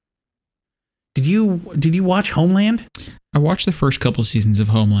 Did you watch Homeland? I watched the first couple seasons of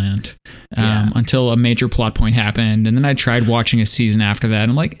Homeland until a major plot point happened, and then I tried watching a season after that.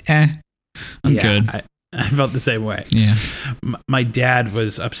 And I'm like, I'm good. I felt the same way. Yeah. My dad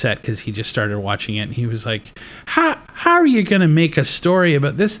was upset because he just started watching it, and he was like, "How are you going to make a story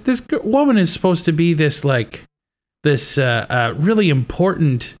about this? This woman is supposed to be this really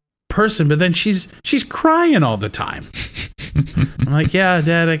important person, but then she's crying all the time." I'm like, "Yeah,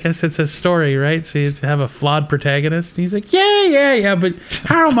 Dad, I guess it's a story, right? So you have a flawed protagonist." And he's like, yeah, but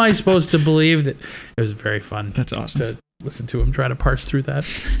how am I supposed to believe that? It was very fun. That's awesome to listen to him try to parse through that.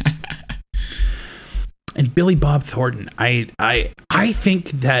 And Billy Bob Thornton, I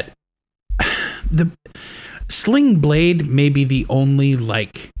think that the Sling Blade may be the only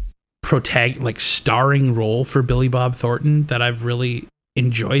starring role for Billy Bob Thornton that I've really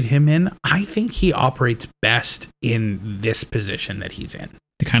enjoyed him in. I think he operates best in this position that he's in.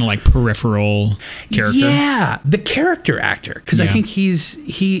 The kind of like peripheral character. Yeah, the character actor, because I think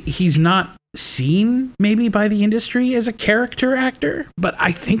he's not seen maybe by the industry as a character actor, but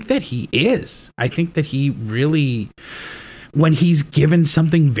I think that he is. I think that he really, when he's given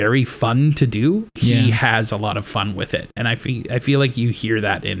something very fun to do, he has a lot of fun with it, and I feel like you hear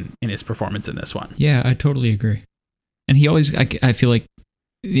that in his performance in this one. Yeah, I totally agree. And he always, I feel like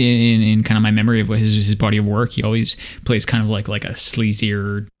in kind of my memory of his body of work, he always plays kind of like a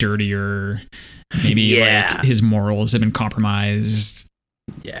sleazier, dirtier, maybe like his morals have been compromised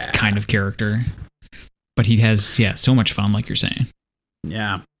kind of character. But he has so much fun, like you're saying.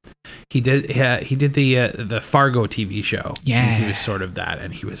 Yeah. He did the Fargo TV show. Yeah. He was sort of that,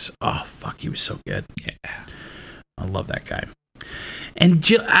 and he was he was so good. Yeah. I love that guy. And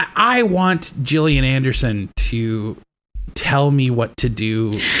I want Gillian Anderson to tell me what to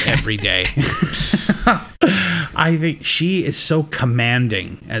do every day. I think she is so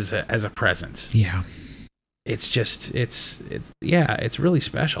commanding as a presence. Yeah. It's just it's really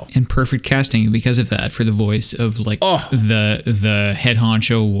special. And perfect casting because of that for the voice of the head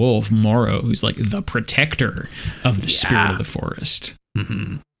honcho wolf, Morrow, who's like the protector of the spirit of the forest.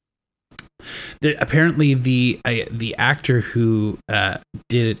 Mm-hmm. Apparently the actor who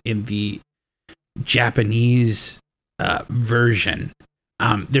did it in the Japanese version,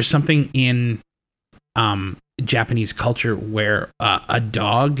 there's something in Japanese culture where a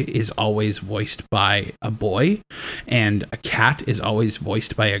dog is always voiced by a boy and a cat is always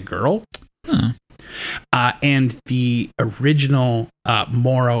voiced by a girl. Huh. And the original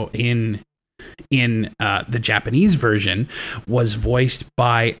Morrow in the Japanese version was voiced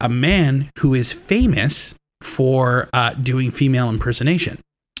by a man who is famous for doing female impersonation.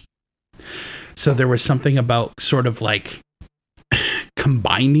 So there was something about sort of like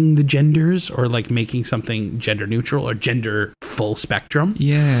combining the genders, or like making something gender neutral or gender full spectrum.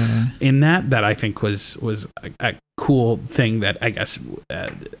 Yeah. In that I think was a cool thing that I guess,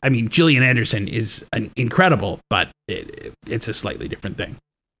 Gillian Anderson is incredible, but it's a slightly different thing.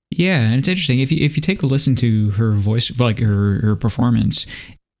 Yeah, and it's interesting if you take a listen to her voice, like her performance,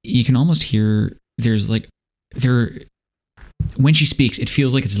 you can almost hear when she speaks, it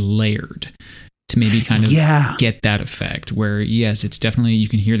feels like it's layered to maybe kind of get that effect where, yes, it's definitely, you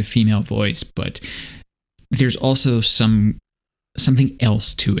can hear the female voice, but there's also something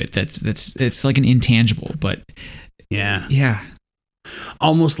else to it that's like an intangible, but yeah,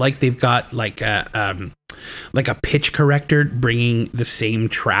 almost like they've got like a pitch corrector bringing the same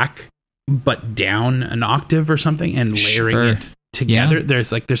track but down an octave or something and layering it together. There's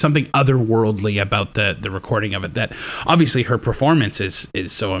something otherworldly about the recording of it that obviously her performance is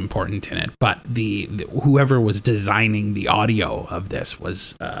so important in it, but the whoever was designing the audio of this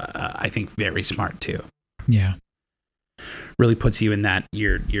was I think very smart too. Yeah, really puts you in that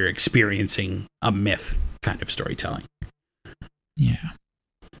you're experiencing a myth kind of storytelling. Yeah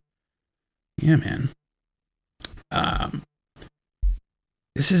man.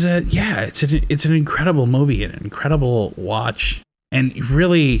 This is it's an incredible movie, an incredible watch, and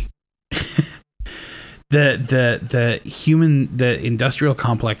really the industrial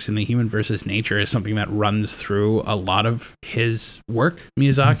complex and the human versus nature is something that runs through a lot of his work.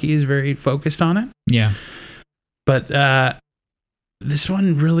 Miyazaki is very focused on it. Yeah. But this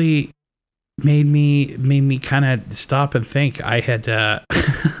one really made me kind of stop and think. I had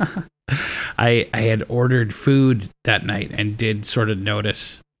I had ordered food that night and did sort of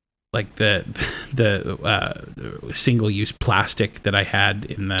notice like the single-use plastic that I had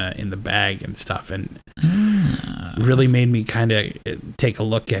in the bag and stuff, and really made me kind of take a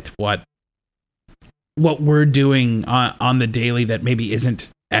look at what we're doing on the daily that maybe isn't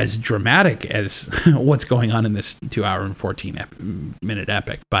as dramatic as what's going on in this 2 hour and 14 minute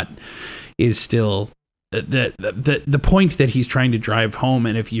epic, but is still the point that he's trying to drive home.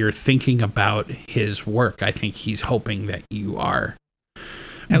 And if you're thinking about his work, I think he's hoping that you are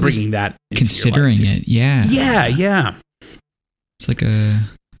bringing that into considering your life it. Yeah. Yeah. It's like a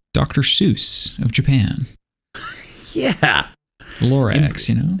Dr. Seuss of Japan. Yeah. Lorax,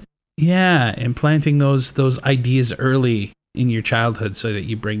 you know? Yeah. Implanting those ideas early in your childhood so that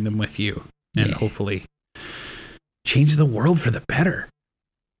you bring them with you and hopefully change the world for the better.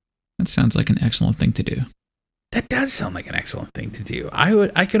 That sounds like an excellent thing to do. That does sound like an excellent thing to do.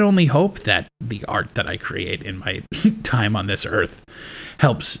 I could only hope that the art that I create in my time on this earth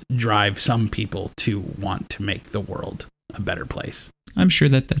helps drive some people to want to make the world a better place. I'm sure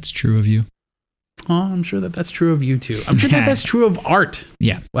that that's true of you. Oh, I'm sure that that's true of you too. I'm sure that that's true of art.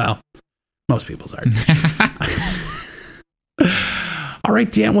 Yeah. Well, most people's art. All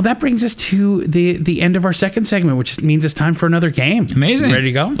right, Dan. Well, that brings us to the end of our second segment, which means it's time for another game. Amazing. You ready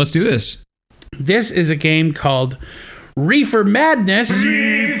to go? Let's do this. This is a game called Reefer Madness.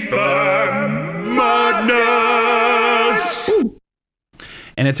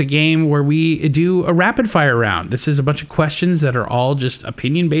 And it's a game where we do a rapid fire round. This is a bunch of questions that are all just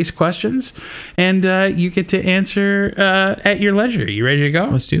opinion-based questions, and you get to answer at your leisure. You ready to go?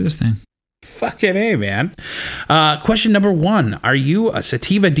 Let's do this thing. Fucking A, man. Question number 1. Are you a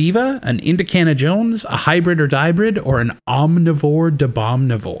sativa diva, an Indicana Jones, a hybrid or dibrid, or an omnivore to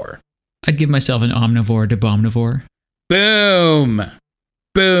bomnivore? I'd give myself an omnivore to bomnivore. Boom.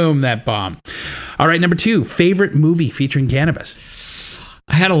 Boom, that bomb. All right, number 2. Favorite movie featuring cannabis?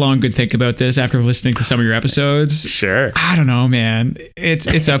 I had a long good think about this after listening to some of your episodes. Sure. I don't know, man.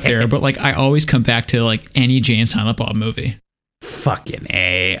 It's up there, but like I always come back to like any Jay and Silent Bob movie. Fucking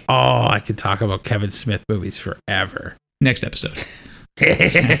A. Oh, I could talk about Kevin Smith movies forever. Next episode.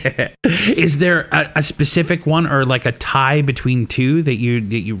 Is there a specific one or like a tie between two that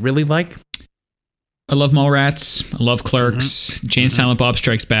you really like? I love Mallrats. I love Clerks. Jay and Silent Bob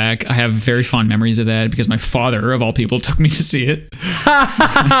Strikes Back. I have very fond memories of that because my father, of all people, took me to see it.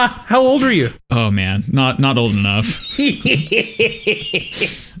 How old are you? Oh man, not old enough.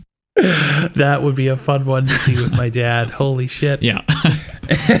 That would be a fun one to see with my dad. Holy shit. Yeah.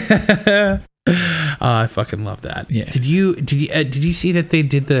 I fucking love that. Yeah. Did you see that they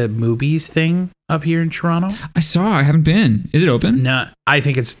did the movies thing up here in Toronto? I haven't been. Is it open? No, I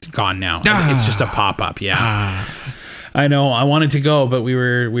think it's gone now. It's just a pop-up. Yeah. I know. I wanted to go, but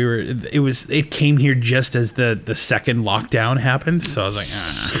it came here just as the second lockdown happened. So I was like,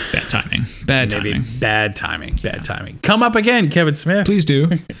 bad timing. Bad timing. Bad timing. Come up again, Kevin Smith. Please do.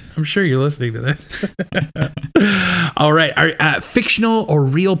 I'm sure you're listening to this. All right. Fictional or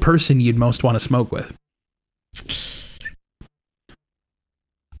real person you'd most want to smoke with?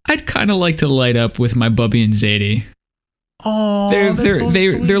 I'd kind of like to light up with my Bubby and Zadie. Oh,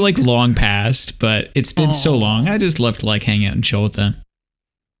 they're like long past, but it's been so long. I just love to like hang out and chill with them.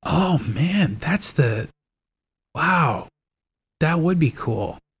 Oh man, wow. That would be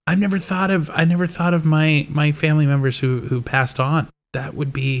cool. I never thought of my family members who passed on. That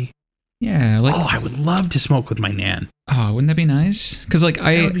would be I would love to smoke with my nan. Oh, wouldn't that be nice? Because like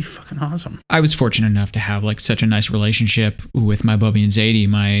that would be fucking awesome. I was fortunate enough to have like such a nice relationship with my Bubby and Zadie,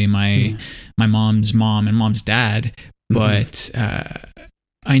 my mom's mom and mom's dad. But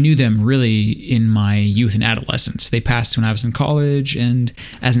I knew them really in my youth and adolescence. They passed when I was in college, and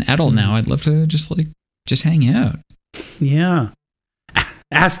as an adult now, I'd love to just hang out. Yeah.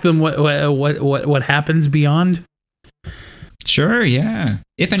 Ask them what happens beyond. Sure, yeah.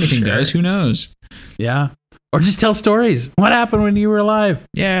 If anything does, who knows? Yeah. Or just tell stories. What happened when you were alive?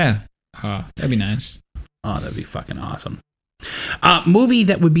 Yeah. Oh, that'd be nice. Oh, that'd be fucking awesome. Movie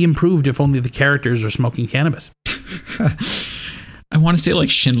that would be improved if only the characters were smoking cannabis. I want to say like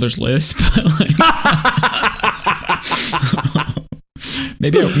Schindler's List, but like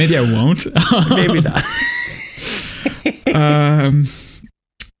maybe I won't. Maybe not.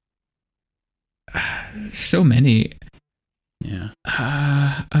 So many. Yeah.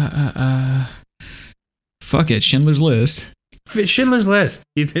 Fuck it, Schindler's List. Schindler's List.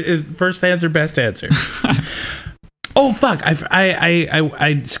 First answer, best answer. Oh fuck!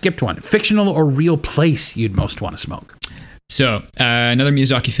 I skipped one. Fictional or real place you'd most want to smoke? So another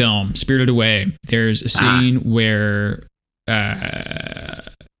Miyazaki film, Spirited Away. There's a scene where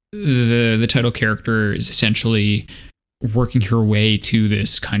the title character is essentially working her way to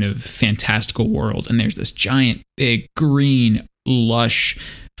this kind of fantastical world, and there's this giant, big, green, lush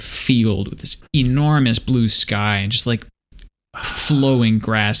field with this enormous blue sky and just like flowing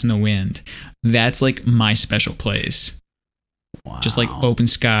grass in the wind. That's like my special place. Wow. Just like open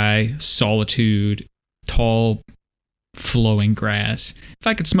sky, solitude, tall, flowing grass. If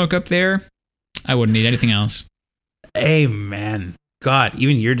I could smoke up there, I wouldn't need anything else. Amen. God,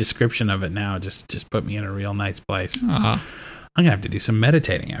 even your description of it now just put me in a real nice place. Ah, I'm gonna have to do some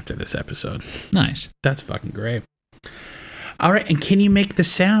meditating after this episode. nice. That's fucking great. All right, and can you make the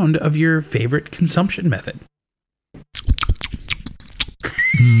sound of your favorite consumption method?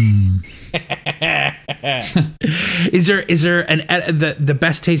 Is there the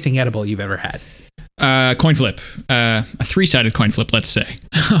best tasting edible you've ever had? Coin flip. A 3-sided coin flip, let's say.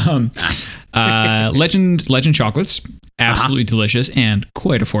 Nice. Legend chocolates, absolutely delicious and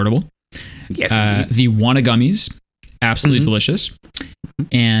quite affordable. Yes. Indeed. The Wana gummies, absolutely delicious.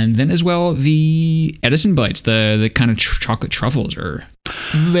 And then as well, the Edison bites, the kind of chocolate truffles are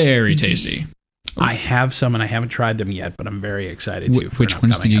very tasty. I have some and I haven't tried them yet, but I'm very excited to. Which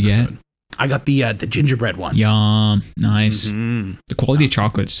ones did you get? I got the gingerbread ones. Yum, nice. Mhm. The quality of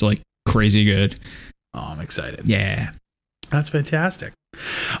chocolate's like crazy good. Oh, I'm excited. Yeah. That's fantastic.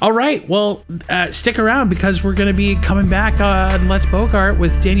 All right. Well, stick around because we're going to be coming back on Let's Bogart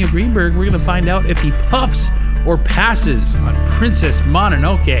with Daniel Greenberg. We're going to find out if he puffs or passes on Princess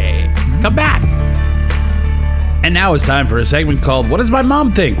Mononoke. Come back. And now it's time for a segment called What Does My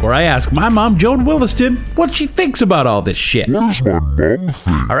Mom Think? Where I ask my mom, Joan Williston, what she thinks about all this shit. What does my mom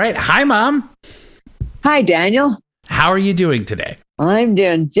think? All right. Hi, Mom. Hi, Daniel. How are you doing today? I'm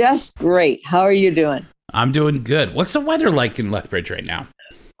doing just great. How are you doing? I'm doing good. What's the weather like in Lethbridge right now?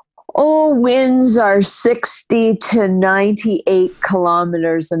 Oh, winds are 60 to 98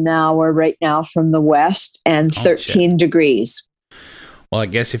 kilometers an hour right now from the west and Oh, 13 degrees. Well, I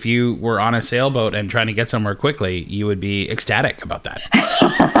guess if you were on a sailboat and trying to get somewhere quickly, you would be ecstatic about that.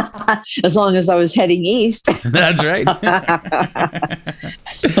 As long as I was heading east. That's right.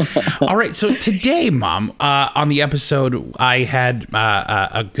 All right. So today, Mom, on the episode, I had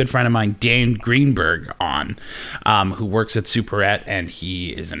a good friend of mine, Dan Greenberg, on, who works at Superette, and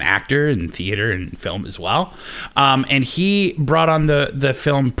he is an actor in theater and film as well. And he brought on the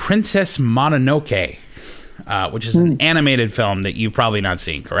film Princess Mononoke, which is an animated film that you've probably not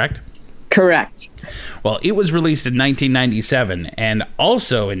seen, correct? Correct. Well, it was released in 1997, and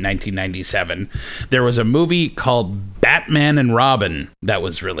also in 1997, there was a movie called Batman and Robin that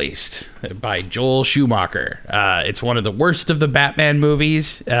was released by Joel Schumacher. It's one of the worst of the Batman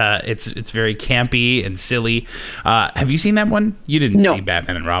movies. It's very campy and silly. Have you seen that one? You didn't see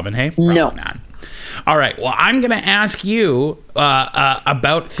Batman and Robin, hey? Probably No. not. All right. Well, I'm going to ask you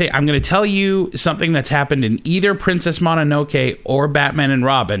about. I'm going to tell you something that's happened in either Princess Mononoke or Batman and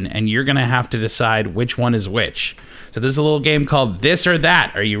Robin, and you're going to have to decide which one is which. So there's a little game called This or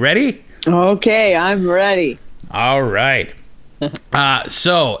That. Are you ready? Okay, I'm ready. All right.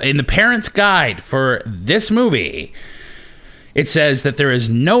 So in the parent's guide for this movie, it says that there is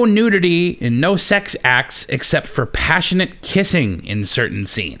no nudity and no sex acts except for passionate kissing in certain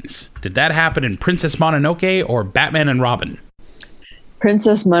scenes. Did that happen in Princess Mononoke or Batman and Robin?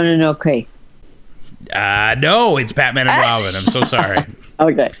 Princess Mononoke. No, it's Batman and Robin. I'm so sorry.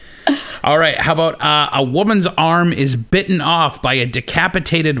 Okay. All right. How about a woman's arm is bitten off by a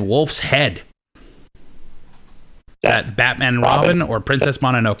decapitated wolf's head? Is that Batman and Robin or Princess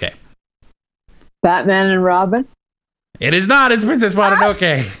Mononoke? Batman and Robin. It is not. It's Princess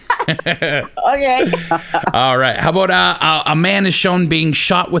Mononoke. Okay. All right. How about a man is shown being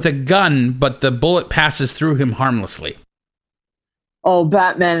shot with a gun, but the bullet passes through him harmlessly? Oh,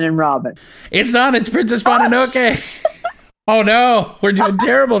 Batman and Robin. It's not. It's Princess Mononoke. Oh no, we're doing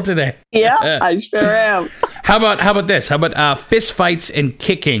terrible today. Yeah, I sure am. How about this? How about fist fights and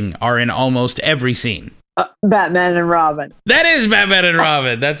kicking are in almost every scene? Batman and Robin. That is Batman and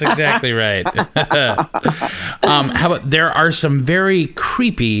Robin. That's exactly right. How about there are some very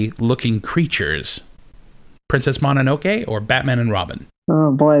creepy looking creatures? Princess Mononoke or Batman and Robin?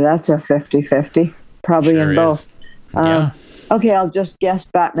 Oh boy, that's a 50-50. Probably Sure in both. is. Yeah. Okay, I'll just guess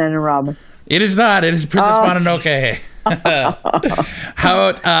Batman and Robin. It is not. It is Princess Mononoke. How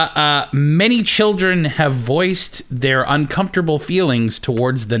about many children have voiced their uncomfortable feelings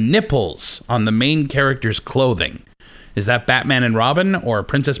towards the nipples on the main character's clothing? Is that Batman and Robin or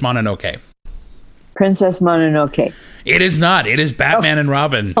Princess Mononoke? Princess Mononoke. It is not. It is Batman and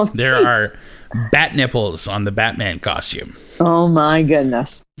Robin. Oh, there jeez. are bat nipples on the Batman costume. Oh my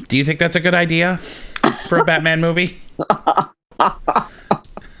goodness. Do you think that's a good idea for a Batman movie?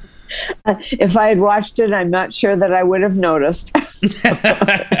 If I had watched it, I'm not sure that I would have noticed.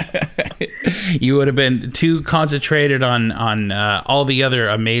 You would have been too concentrated on all the other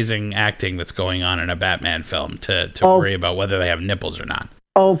amazing acting that's going on in a Batman film to worry about whether they have nipples or not.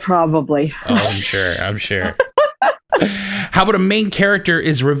 Oh, probably. Oh, I'm sure. How about a main character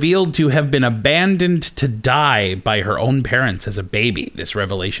is revealed to have been abandoned to die by her own parents as a baby? This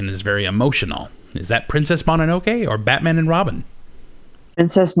revelation is very emotional. Is that Princess Mononoke or Batman and Robin?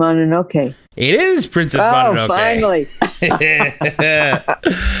 Princess Mononoke. It is Princess Mononoke. Oh, finally.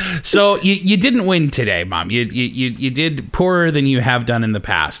 So you didn't win today, Mom. You did poorer than you have done in the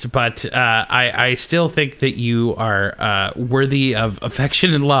past, but I still think that you are worthy of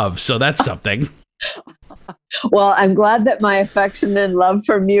affection and love. So that's something. Well, I'm glad that my affection and love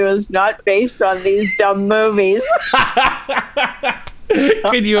from you is not based on these dumb movies.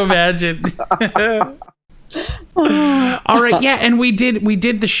 Can you imagine? All right, yeah, and we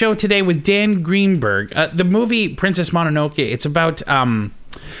did the show today with Dan Greenberg. The movie Princess Mononoke, it's about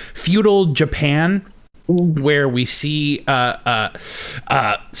feudal Japan, where we see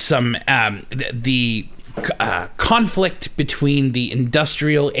some the conflict between the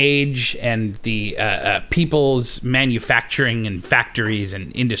industrial age and the people's manufacturing and factories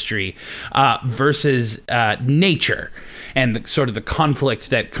and industry versus nature, and the conflict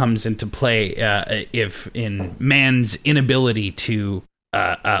that comes into play if in man's inability to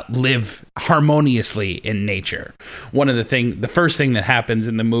live harmoniously in nature. The first thing that happens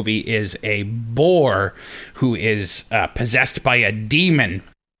in the movie is a boar who is possessed by a demon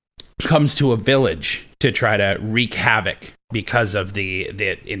comes to a village to try to wreak havoc because of the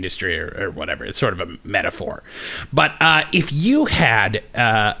industry or whatever. It's sort of a metaphor. But if you had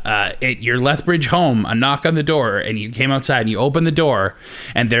at your Lethbridge home a knock on the door and you came outside and you opened the door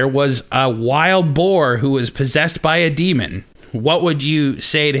and there was a wild boar who was possessed by a demon, what would you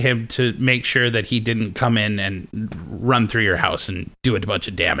say to him to make sure that he didn't come in and run through your house and do a bunch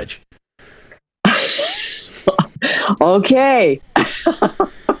of damage? Okay.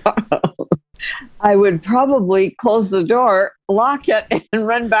 I would probably close the door, lock it, and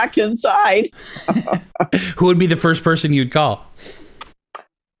run back inside. Who would be the first person you'd call?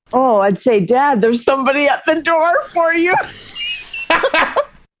 Oh, I'd say, Dad, there's somebody at the door for you.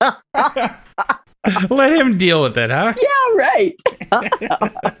 Let him deal with it, huh? Yeah, right.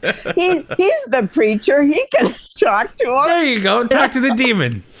 He's the preacher. He can talk to him. There you go. Talk to the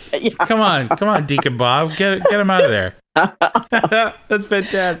demon. Yeah. Come on, Deacon Bob. Get him out of there. That's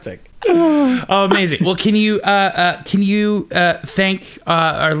fantastic. Oh, amazing. Well, can you thank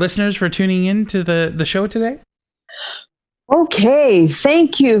our listeners for tuning in to the show today? Okay.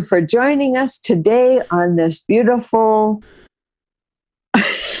 Thank you for joining us today on this beautiful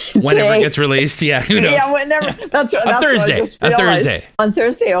Whenever day. it gets released. Yeah. Who knows? Yeah, whenever. That's A Thursday. A Thursday. On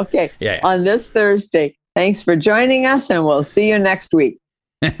Thursday. Okay. Yeah. On this Thursday. Thanks for joining us, and we'll see you next week.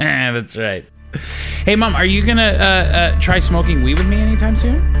 That's right. Hey, Mom, are you gonna try smoking weed with me anytime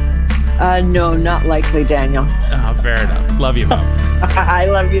soon? No, not likely, Daniel. Oh, fair enough. Love you, Mom. I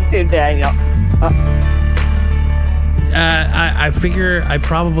love you too, Daniel. I figure I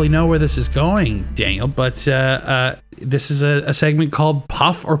probably know where this is going, Daniel, but this is a segment called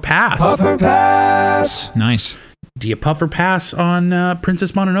Puff or Pass. Puff or pass. Nice. Do you puff or pass on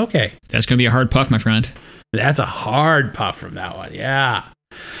Princess Mononoke? That's going to be a hard puff, my friend. That's a hard puff from that one. Yeah.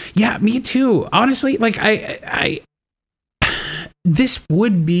 Yeah, me too. Honestly, like this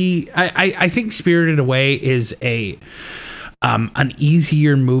would be, I think Spirited Away is an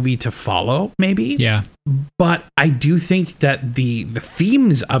easier movie to follow, maybe. Yeah. But I do think that the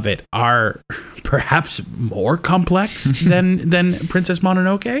themes of it are perhaps more complex than Princess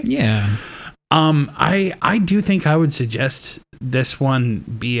Mononoke. Yeah. I do think I would suggest this one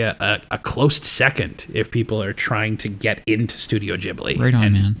be a close second if people are trying to get into Studio Ghibli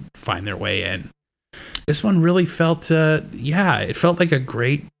and find their way in. This one really felt, it felt like a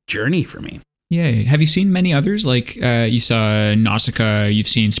great journey for me. Yeah. Have you seen many others? Like you saw Nausicaa, you've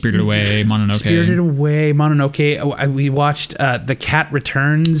seen Spirited Away, Mononoke. Spirited Away, Mononoke. We watched The Cat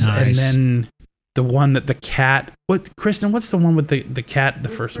Returns, Nice. and then the one that the cat. What, Kristen? What's the one with the cat? The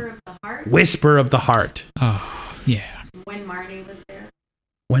first one. Of the Heart. Whisper of the Heart. Oh, yeah. When Marnie was there.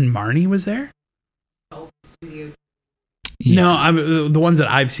 When Marnie was there? Oh, studio. Yeah. No, I'm the ones that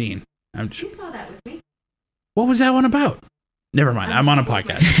I've seen. You saw that with me. What was that one about? Never mind. I'm on a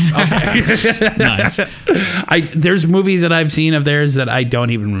podcast. Okay. Nice. There's movies that I've seen of theirs that I don't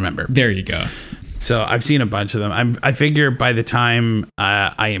even remember. There you go. So I've seen a bunch of them. I figure by the time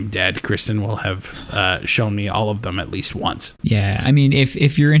I am dead, Kristen will have shown me all of them at least once. Yeah. I mean,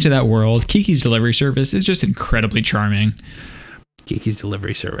 if you're into that world, Kiki's Delivery Service is just incredibly charming. Kiki's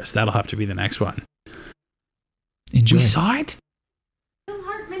Delivery Service. That'll have to be the next one. Enjoy. We saw it? Phil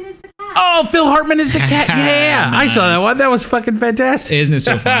Hartman is the cat. Oh, Phil Hartman is the cat. Yeah. I saw that Nice. one. That was fucking fantastic. Isn't it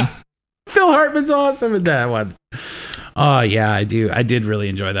so fun? Phil Hartman's awesome in that one. Oh, yeah, I do. I did really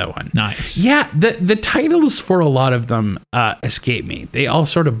enjoy that one. Nice. Yeah, the titles for a lot of them escape me. They all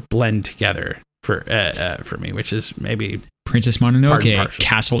sort of blend together for me, which is maybe... Princess Pardon, Mononoke, partial.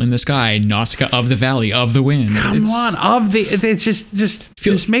 Castle in the Sky, Nausicaa of the Valley, of the Wind. Come on, of the... It's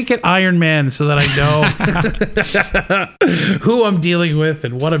just make it Iron Man so that I know who I'm dealing with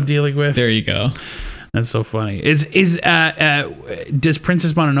and what I'm dealing with. There you go. That's so funny. Does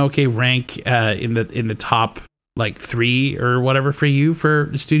Princess Mononoke rank in the top like 3 or whatever for you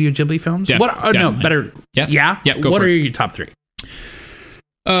for Studio Ghibli films? Yeah, No, definitely. better. Yeah. Yeah. Yeah, go what for are it. your top 3?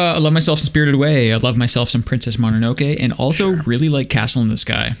 I love myself some Spirited Away. I love myself some Princess Mononoke, and also really like Castle in the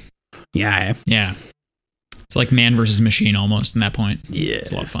Sky. Yeah. Yeah. It's like man versus machine almost in that point. Yeah.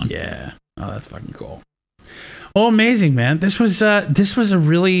 It's a lot of fun. Yeah. Oh, that's fucking cool. Oh, amazing, man! This was a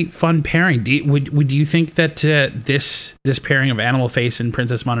really fun pairing. Would you think that this pairing of Animal Face and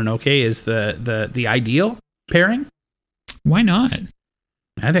Princess Mononoke is the ideal pairing? Why not?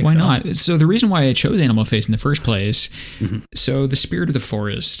 I think Why so. not? So the reason why I chose Animal Face in the first place, Mhm. so the Spirit of the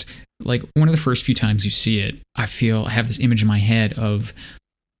Forest, like one of the first few times you see it, I have this image in my head of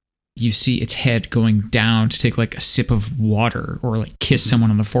you see its head going down to take like a sip of water or like kiss someone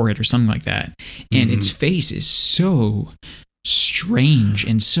on the forehead or something like that. And its face is so strange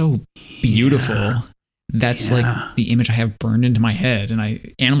and so beautiful. Yeah. That's Yeah. like the image I have burned into my head.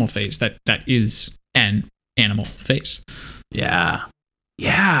 And Animal Face, that is an animal face. Yeah.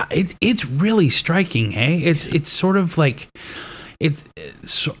 Yeah, it's really striking, hey? It's sort of like it's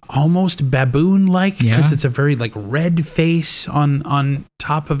almost baboon-like because Yeah. it's a very like red face on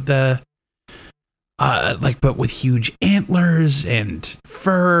top of the but with huge antlers and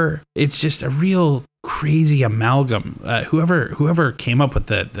fur. It's just a real crazy amalgam. Whoever came up with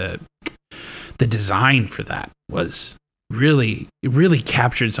the design for that was really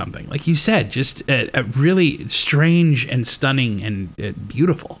captured something, like you said, just a really strange and stunning and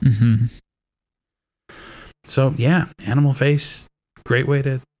beautiful. Mm-hmm. So yeah, Animal Face, great way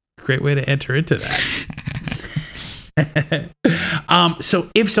to enter into that. So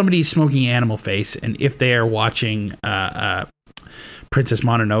if somebody's smoking Animal Face and if they are watching Princess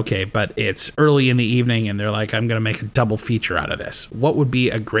Mononoke, but it's early in the evening and they're like, I'm gonna make a double feature out of this, what would be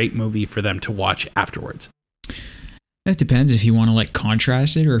a great movie for them to watch afterwards? It depends if you want to like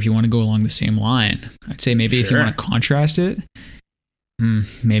contrast it or if you want to go along the same line. I'd say maybe if you Sure. want to contrast it,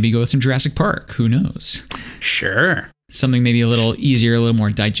 maybe go with some Jurassic Park. Who knows? Sure. Something maybe a little easier, a little more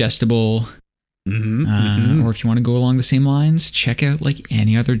digestible. Mm-hmm. Or if you want to go along the same lines, check out like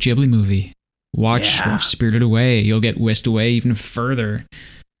any other Ghibli movie. Watch Spirited Away. You'll get whisked away even further.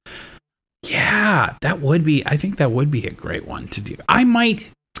 Yeah, I think that would be a great one to do. I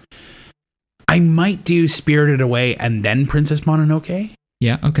might do Spirited Away and then Princess Mononoke.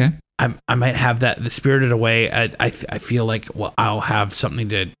 Yeah, okay. I might have the Spirited Away. I feel like I'll have something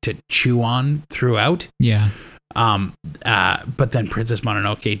to chew on throughout. Yeah. But then Princess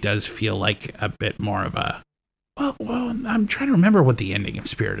Mononoke does feel like a bit more of a well. I'm trying to remember what the ending of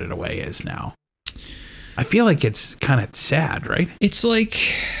Spirited Away is now. I feel like it's kind of sad, right? It's like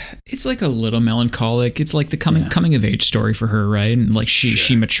a little melancholic. It's like the coming of age story for her, right? And like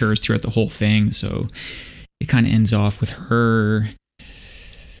she matures throughout the whole thing. So it kind of ends off with her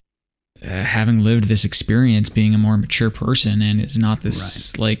having lived this experience, being a more mature person, and is not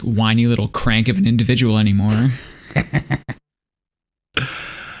this like whiny little crank of an individual anymore.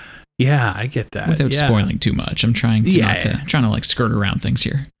 Yeah, I get that. Without spoiling too much, I'm trying to trying to like skirt around things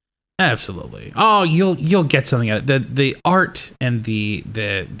here. Absolutely. Oh, you'll get something out of it. The art and the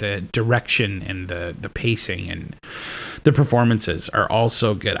direction and the pacing and the performances are all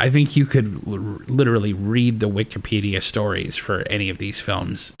so good. I think you could literally read the Wikipedia stories for any of these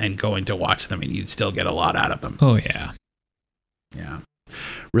films and go in to watch them, and you'd still get a lot out of them. Oh yeah. Yeah.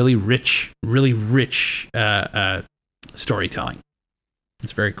 Really rich storytelling.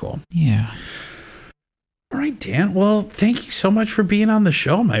 It's very cool. Yeah. All right, Dan. Well, thank you so much for being on the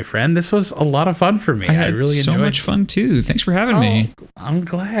show, my friend. This was a lot of fun for me. I had really so enjoyed much fun too. Thanks for having me. I'm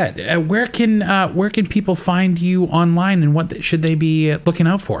glad. Where can people find you online, and what should they be looking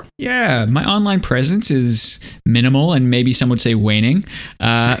out for? Yeah, my online presence is minimal and maybe some would say waning.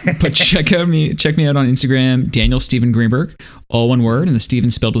 But check me out on Instagram, Daniel Steven Greenberg, all one word, and the Steven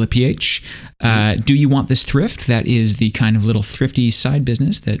spelled with a PH. Do you want this thrift? That is the kind of little thrifty side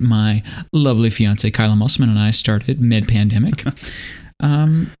business that my lovely fiance Kyla Musselman and I started mid-pandemic.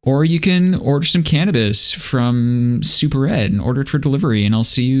 Or you can order some cannabis from Super Ed and order it for delivery, and I'll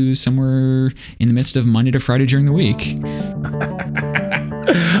see you somewhere in the midst of Monday to Friday during the week.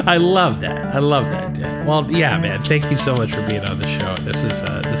 I love that. I love that, Dan. Well, yeah, man. Thank you so much for being on the show. This is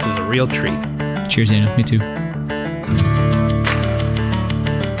a real treat. Cheers, Dana. Me too.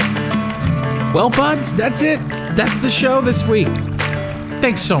 Well, buds, that's it. That's the show this week.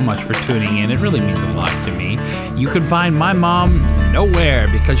 Thanks so much for tuning in. It really means a lot to me. You can find my mom nowhere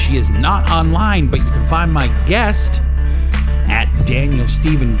because she is not online, but you can find my guest at Daniel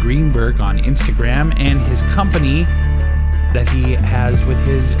Steven Greenberg on Instagram and his company that he has with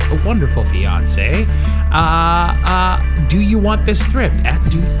his wonderful fiance. Do you want this thrift? I'm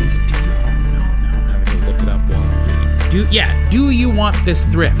having to look it up while I'm doing it. Do you want this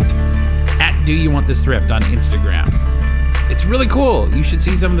thrift? At Do You Want This Thrift on Instagram. It's really cool. You should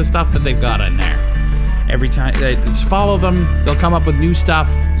see some of the stuff that they've got on there. Every time, just follow them. They'll come up with new stuff.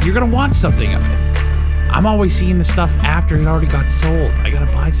 You're gonna want something of it. I'm always seeing the stuff after it already got sold. I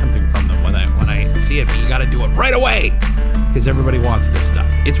gotta buy something from them when I see it, but you gotta do it right away because everybody wants this stuff.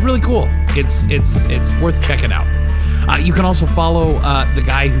 It's really cool. It's worth checking out. You can also follow the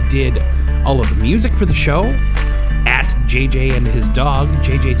guy who did all of the music for the show at JJ and his dog.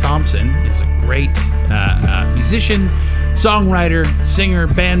 JJ Thompson is a great musician, songwriter, singer,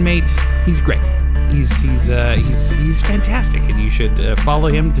 bandmate. He's great. He's fantastic, and you should follow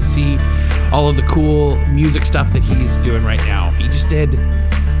him to see all of the cool music stuff that he's doing right now. He just did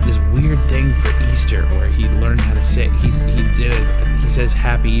this weird thing for Easter where he learned how to say he says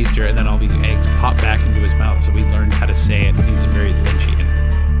Happy Easter, and then all these eggs pop back into his mouth, so he learned how to say it. He's very Lynchian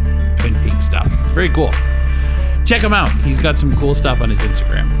Twin Peaks stuff. It's very cool. Check him out. He's got some cool stuff on his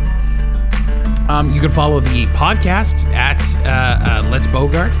Instagram. You can follow the podcast at Let's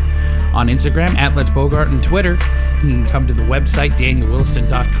Bogart on Instagram, at Let's Bogart on Twitter. You can come to the website,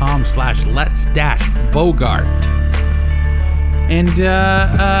 danielwilliston.com/let's-bogart. And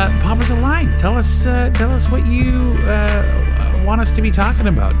pop us a line. Tell us what you want us to be talking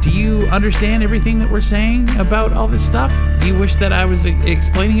about. Do you understand everything that we're saying about all this stuff? Do you wish that I was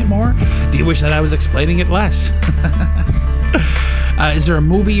explaining it more? Do you wish that I was explaining it less? Is there a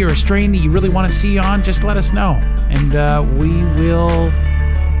movie or a strain that you really want to see on? Just let us know, and we will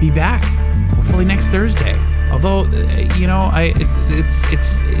be back hopefully next Thursday. Although it's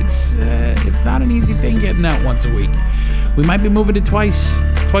not an easy thing getting out once a week. We might be moving to twice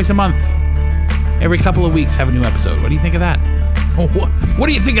a month. Every couple of weeks have a new episode. What do you think of that? What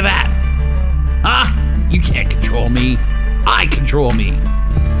do you think of that? Huh? You can't control me. I control me.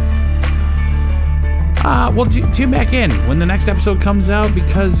 Well, tune back in when the next episode comes out,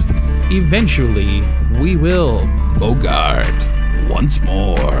 because eventually we will Bogart once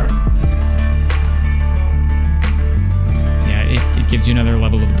more. Yeah, it gives you another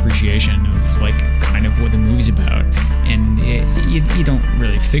level of appreciation of like kind of what the movie's about, and you don't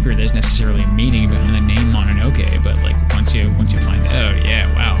really figure there's necessarily a meaning behind the name Mononoke, but like once you find out, yeah,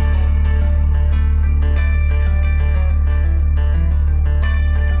 wow.